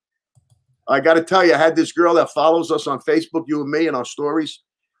that. I got to tell you, I had this girl that follows us on Facebook, you and me, and our stories.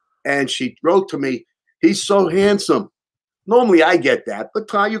 And she wrote to me, "He's so handsome." Normally I get that, but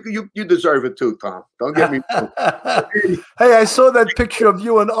Tom, you deserve it too, Tom. Don't get me wrong. Hey, I saw that picture of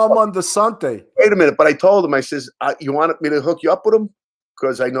you and Armand Desante. Wait a minute, but I told him, I says, you wanted me to hook you up with him?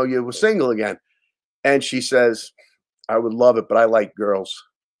 Because I know you were single again. And she says, I would love it, but I like girls.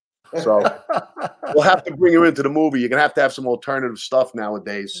 So we'll have to bring her into the movie. You're going to have some alternative stuff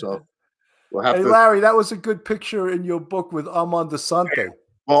nowadays. So we'll have to. Larry, that was a good picture in your book with Armand Desante.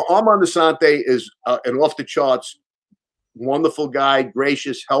 Well, Armand Desante is an off-the-charts, wonderful guy,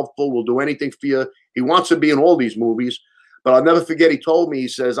 gracious, helpful, will do anything for you. He wants to be in all these movies. But I'll never forget, he told me, he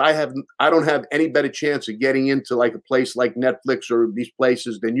says, I don't have any better chance of getting into like a place like Netflix or these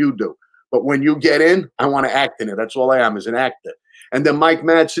places than you do. But when you get in, I want to act in it. That's all I am, as an actor. And then Mike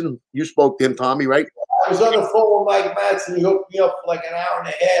Madsen, you spoke to him, Tommy, right? I was on the phone with Mike Madsen. He hooked me up for like an hour and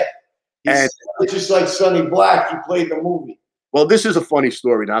a half. He's just like Sonny Black. He played the movie. Well, this is a funny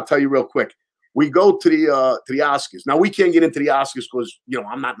story. Now, I'll tell you real quick. We go to the Oscars. Now, we can't get into the Oscars because,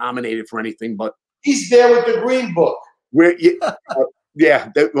 I'm not nominated for anything. But he's there with the Green Book.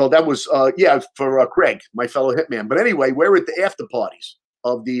 That was for Craig, my fellow hitman. But anyway, we're at the after parties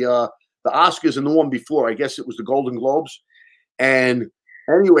of the Oscars and the one before. I guess it was the Golden Globes. And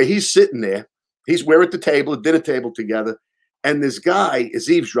anyway, he's sitting there. We're at the table, dinner table together, and this guy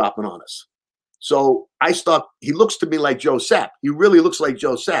is eavesdropping on us. So he looks to me like Joe Sapp. He really looks like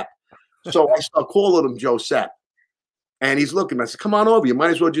Joe Sapp. So I start calling him Joe Sapp. And he's looking. I said, come on over. You might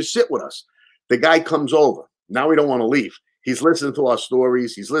as well just sit with us. The guy comes over. Now we don't want to leave. He's listening to our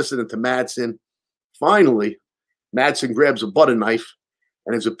stories. He's listening to Madsen. Finally, Madsen grabs a butter knife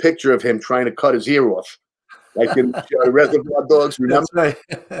and there's a picture of him trying to cut his ear off, like in Reservoir Dogs. Remember?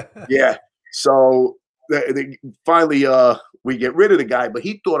 That's right. Yeah. So finally, we get rid of the guy, but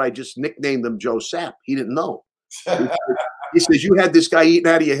he thought I just nicknamed him Joe Sapp. He didn't know. He says, "You had this guy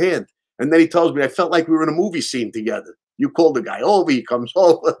eating out of your hand," and then he tells me, "I felt like we were in a movie scene together. You called the guy over, he comes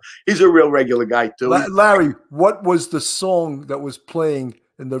over. He's a real regular guy too." Larry, what was the song that was playing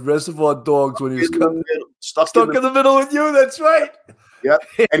in the Reservoir Dogs when he was coming? Stuck in the middle with you. That's right. Yep.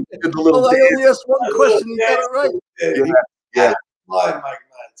 And he did the little I only asked one question. You got it right. Yeah. Mike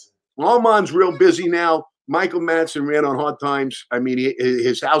Madsen. Armand's real busy now. Michael Madsen ran on hard times. I mean,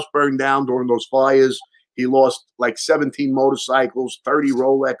 his house burned down during those fires. He lost like 17 motorcycles, 30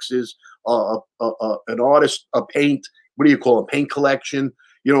 Rolexes, an artist, a paint. What do you call it? Paint collection.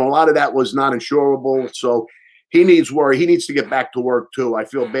 You know, a lot of that was not insurable. So he needs work. He needs to get back to work too. I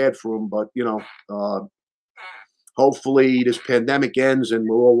feel bad for him, but you know, hopefully this pandemic ends and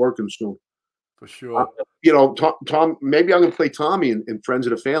we're all working soon. For sure. You know, Tom, maybe I'm going to play Tommy in Friends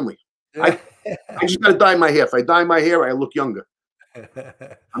of the Family. Yeah. I just got to dye my hair. If I dye my hair, I look younger.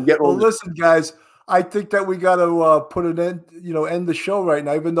 I'm getting older. Well, listen, guys, I think that we got to put an end, end the show right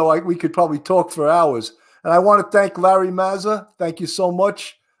now, even though we could probably talk for hours. And I want to thank Larry Mazza. Thank you so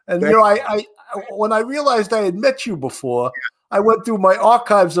much. And, I when I realized I had met you before, I went through my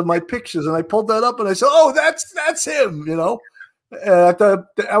archives of my pictures and I pulled that up and I said, "Oh, that's him,"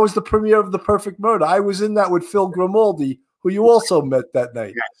 that was the premiere of The Perfect Murder. I was in that with Phil Grimaldi, who you also met that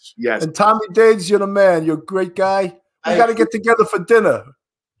night. Yes. And Tommy Dades, you're the man. You're a great guy. We got to get together for dinner.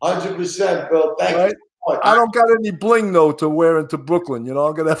 100%, Bill. Thank you. I don't got any bling though to wear into Brooklyn.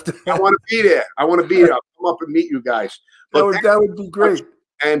 I'm gonna have to. I want to be there. I'll come up and meet you guys. But that would be great.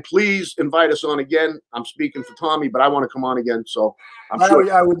 And please invite us on again. I'm speaking for Tommy, but I want to come on again. So I'm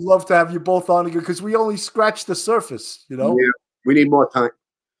sure I would love to have you both on again because we only scratched the surface. Yeah, we need more time.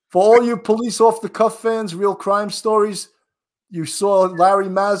 For all you Police Off the Cuff fans, Real Crime Stories, you saw Larry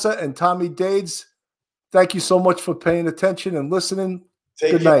Mazza and Tommy Dades. Thank you so much for paying attention and listening.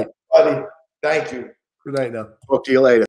 Good night, buddy. Thank you. Good night now. Talk to you later.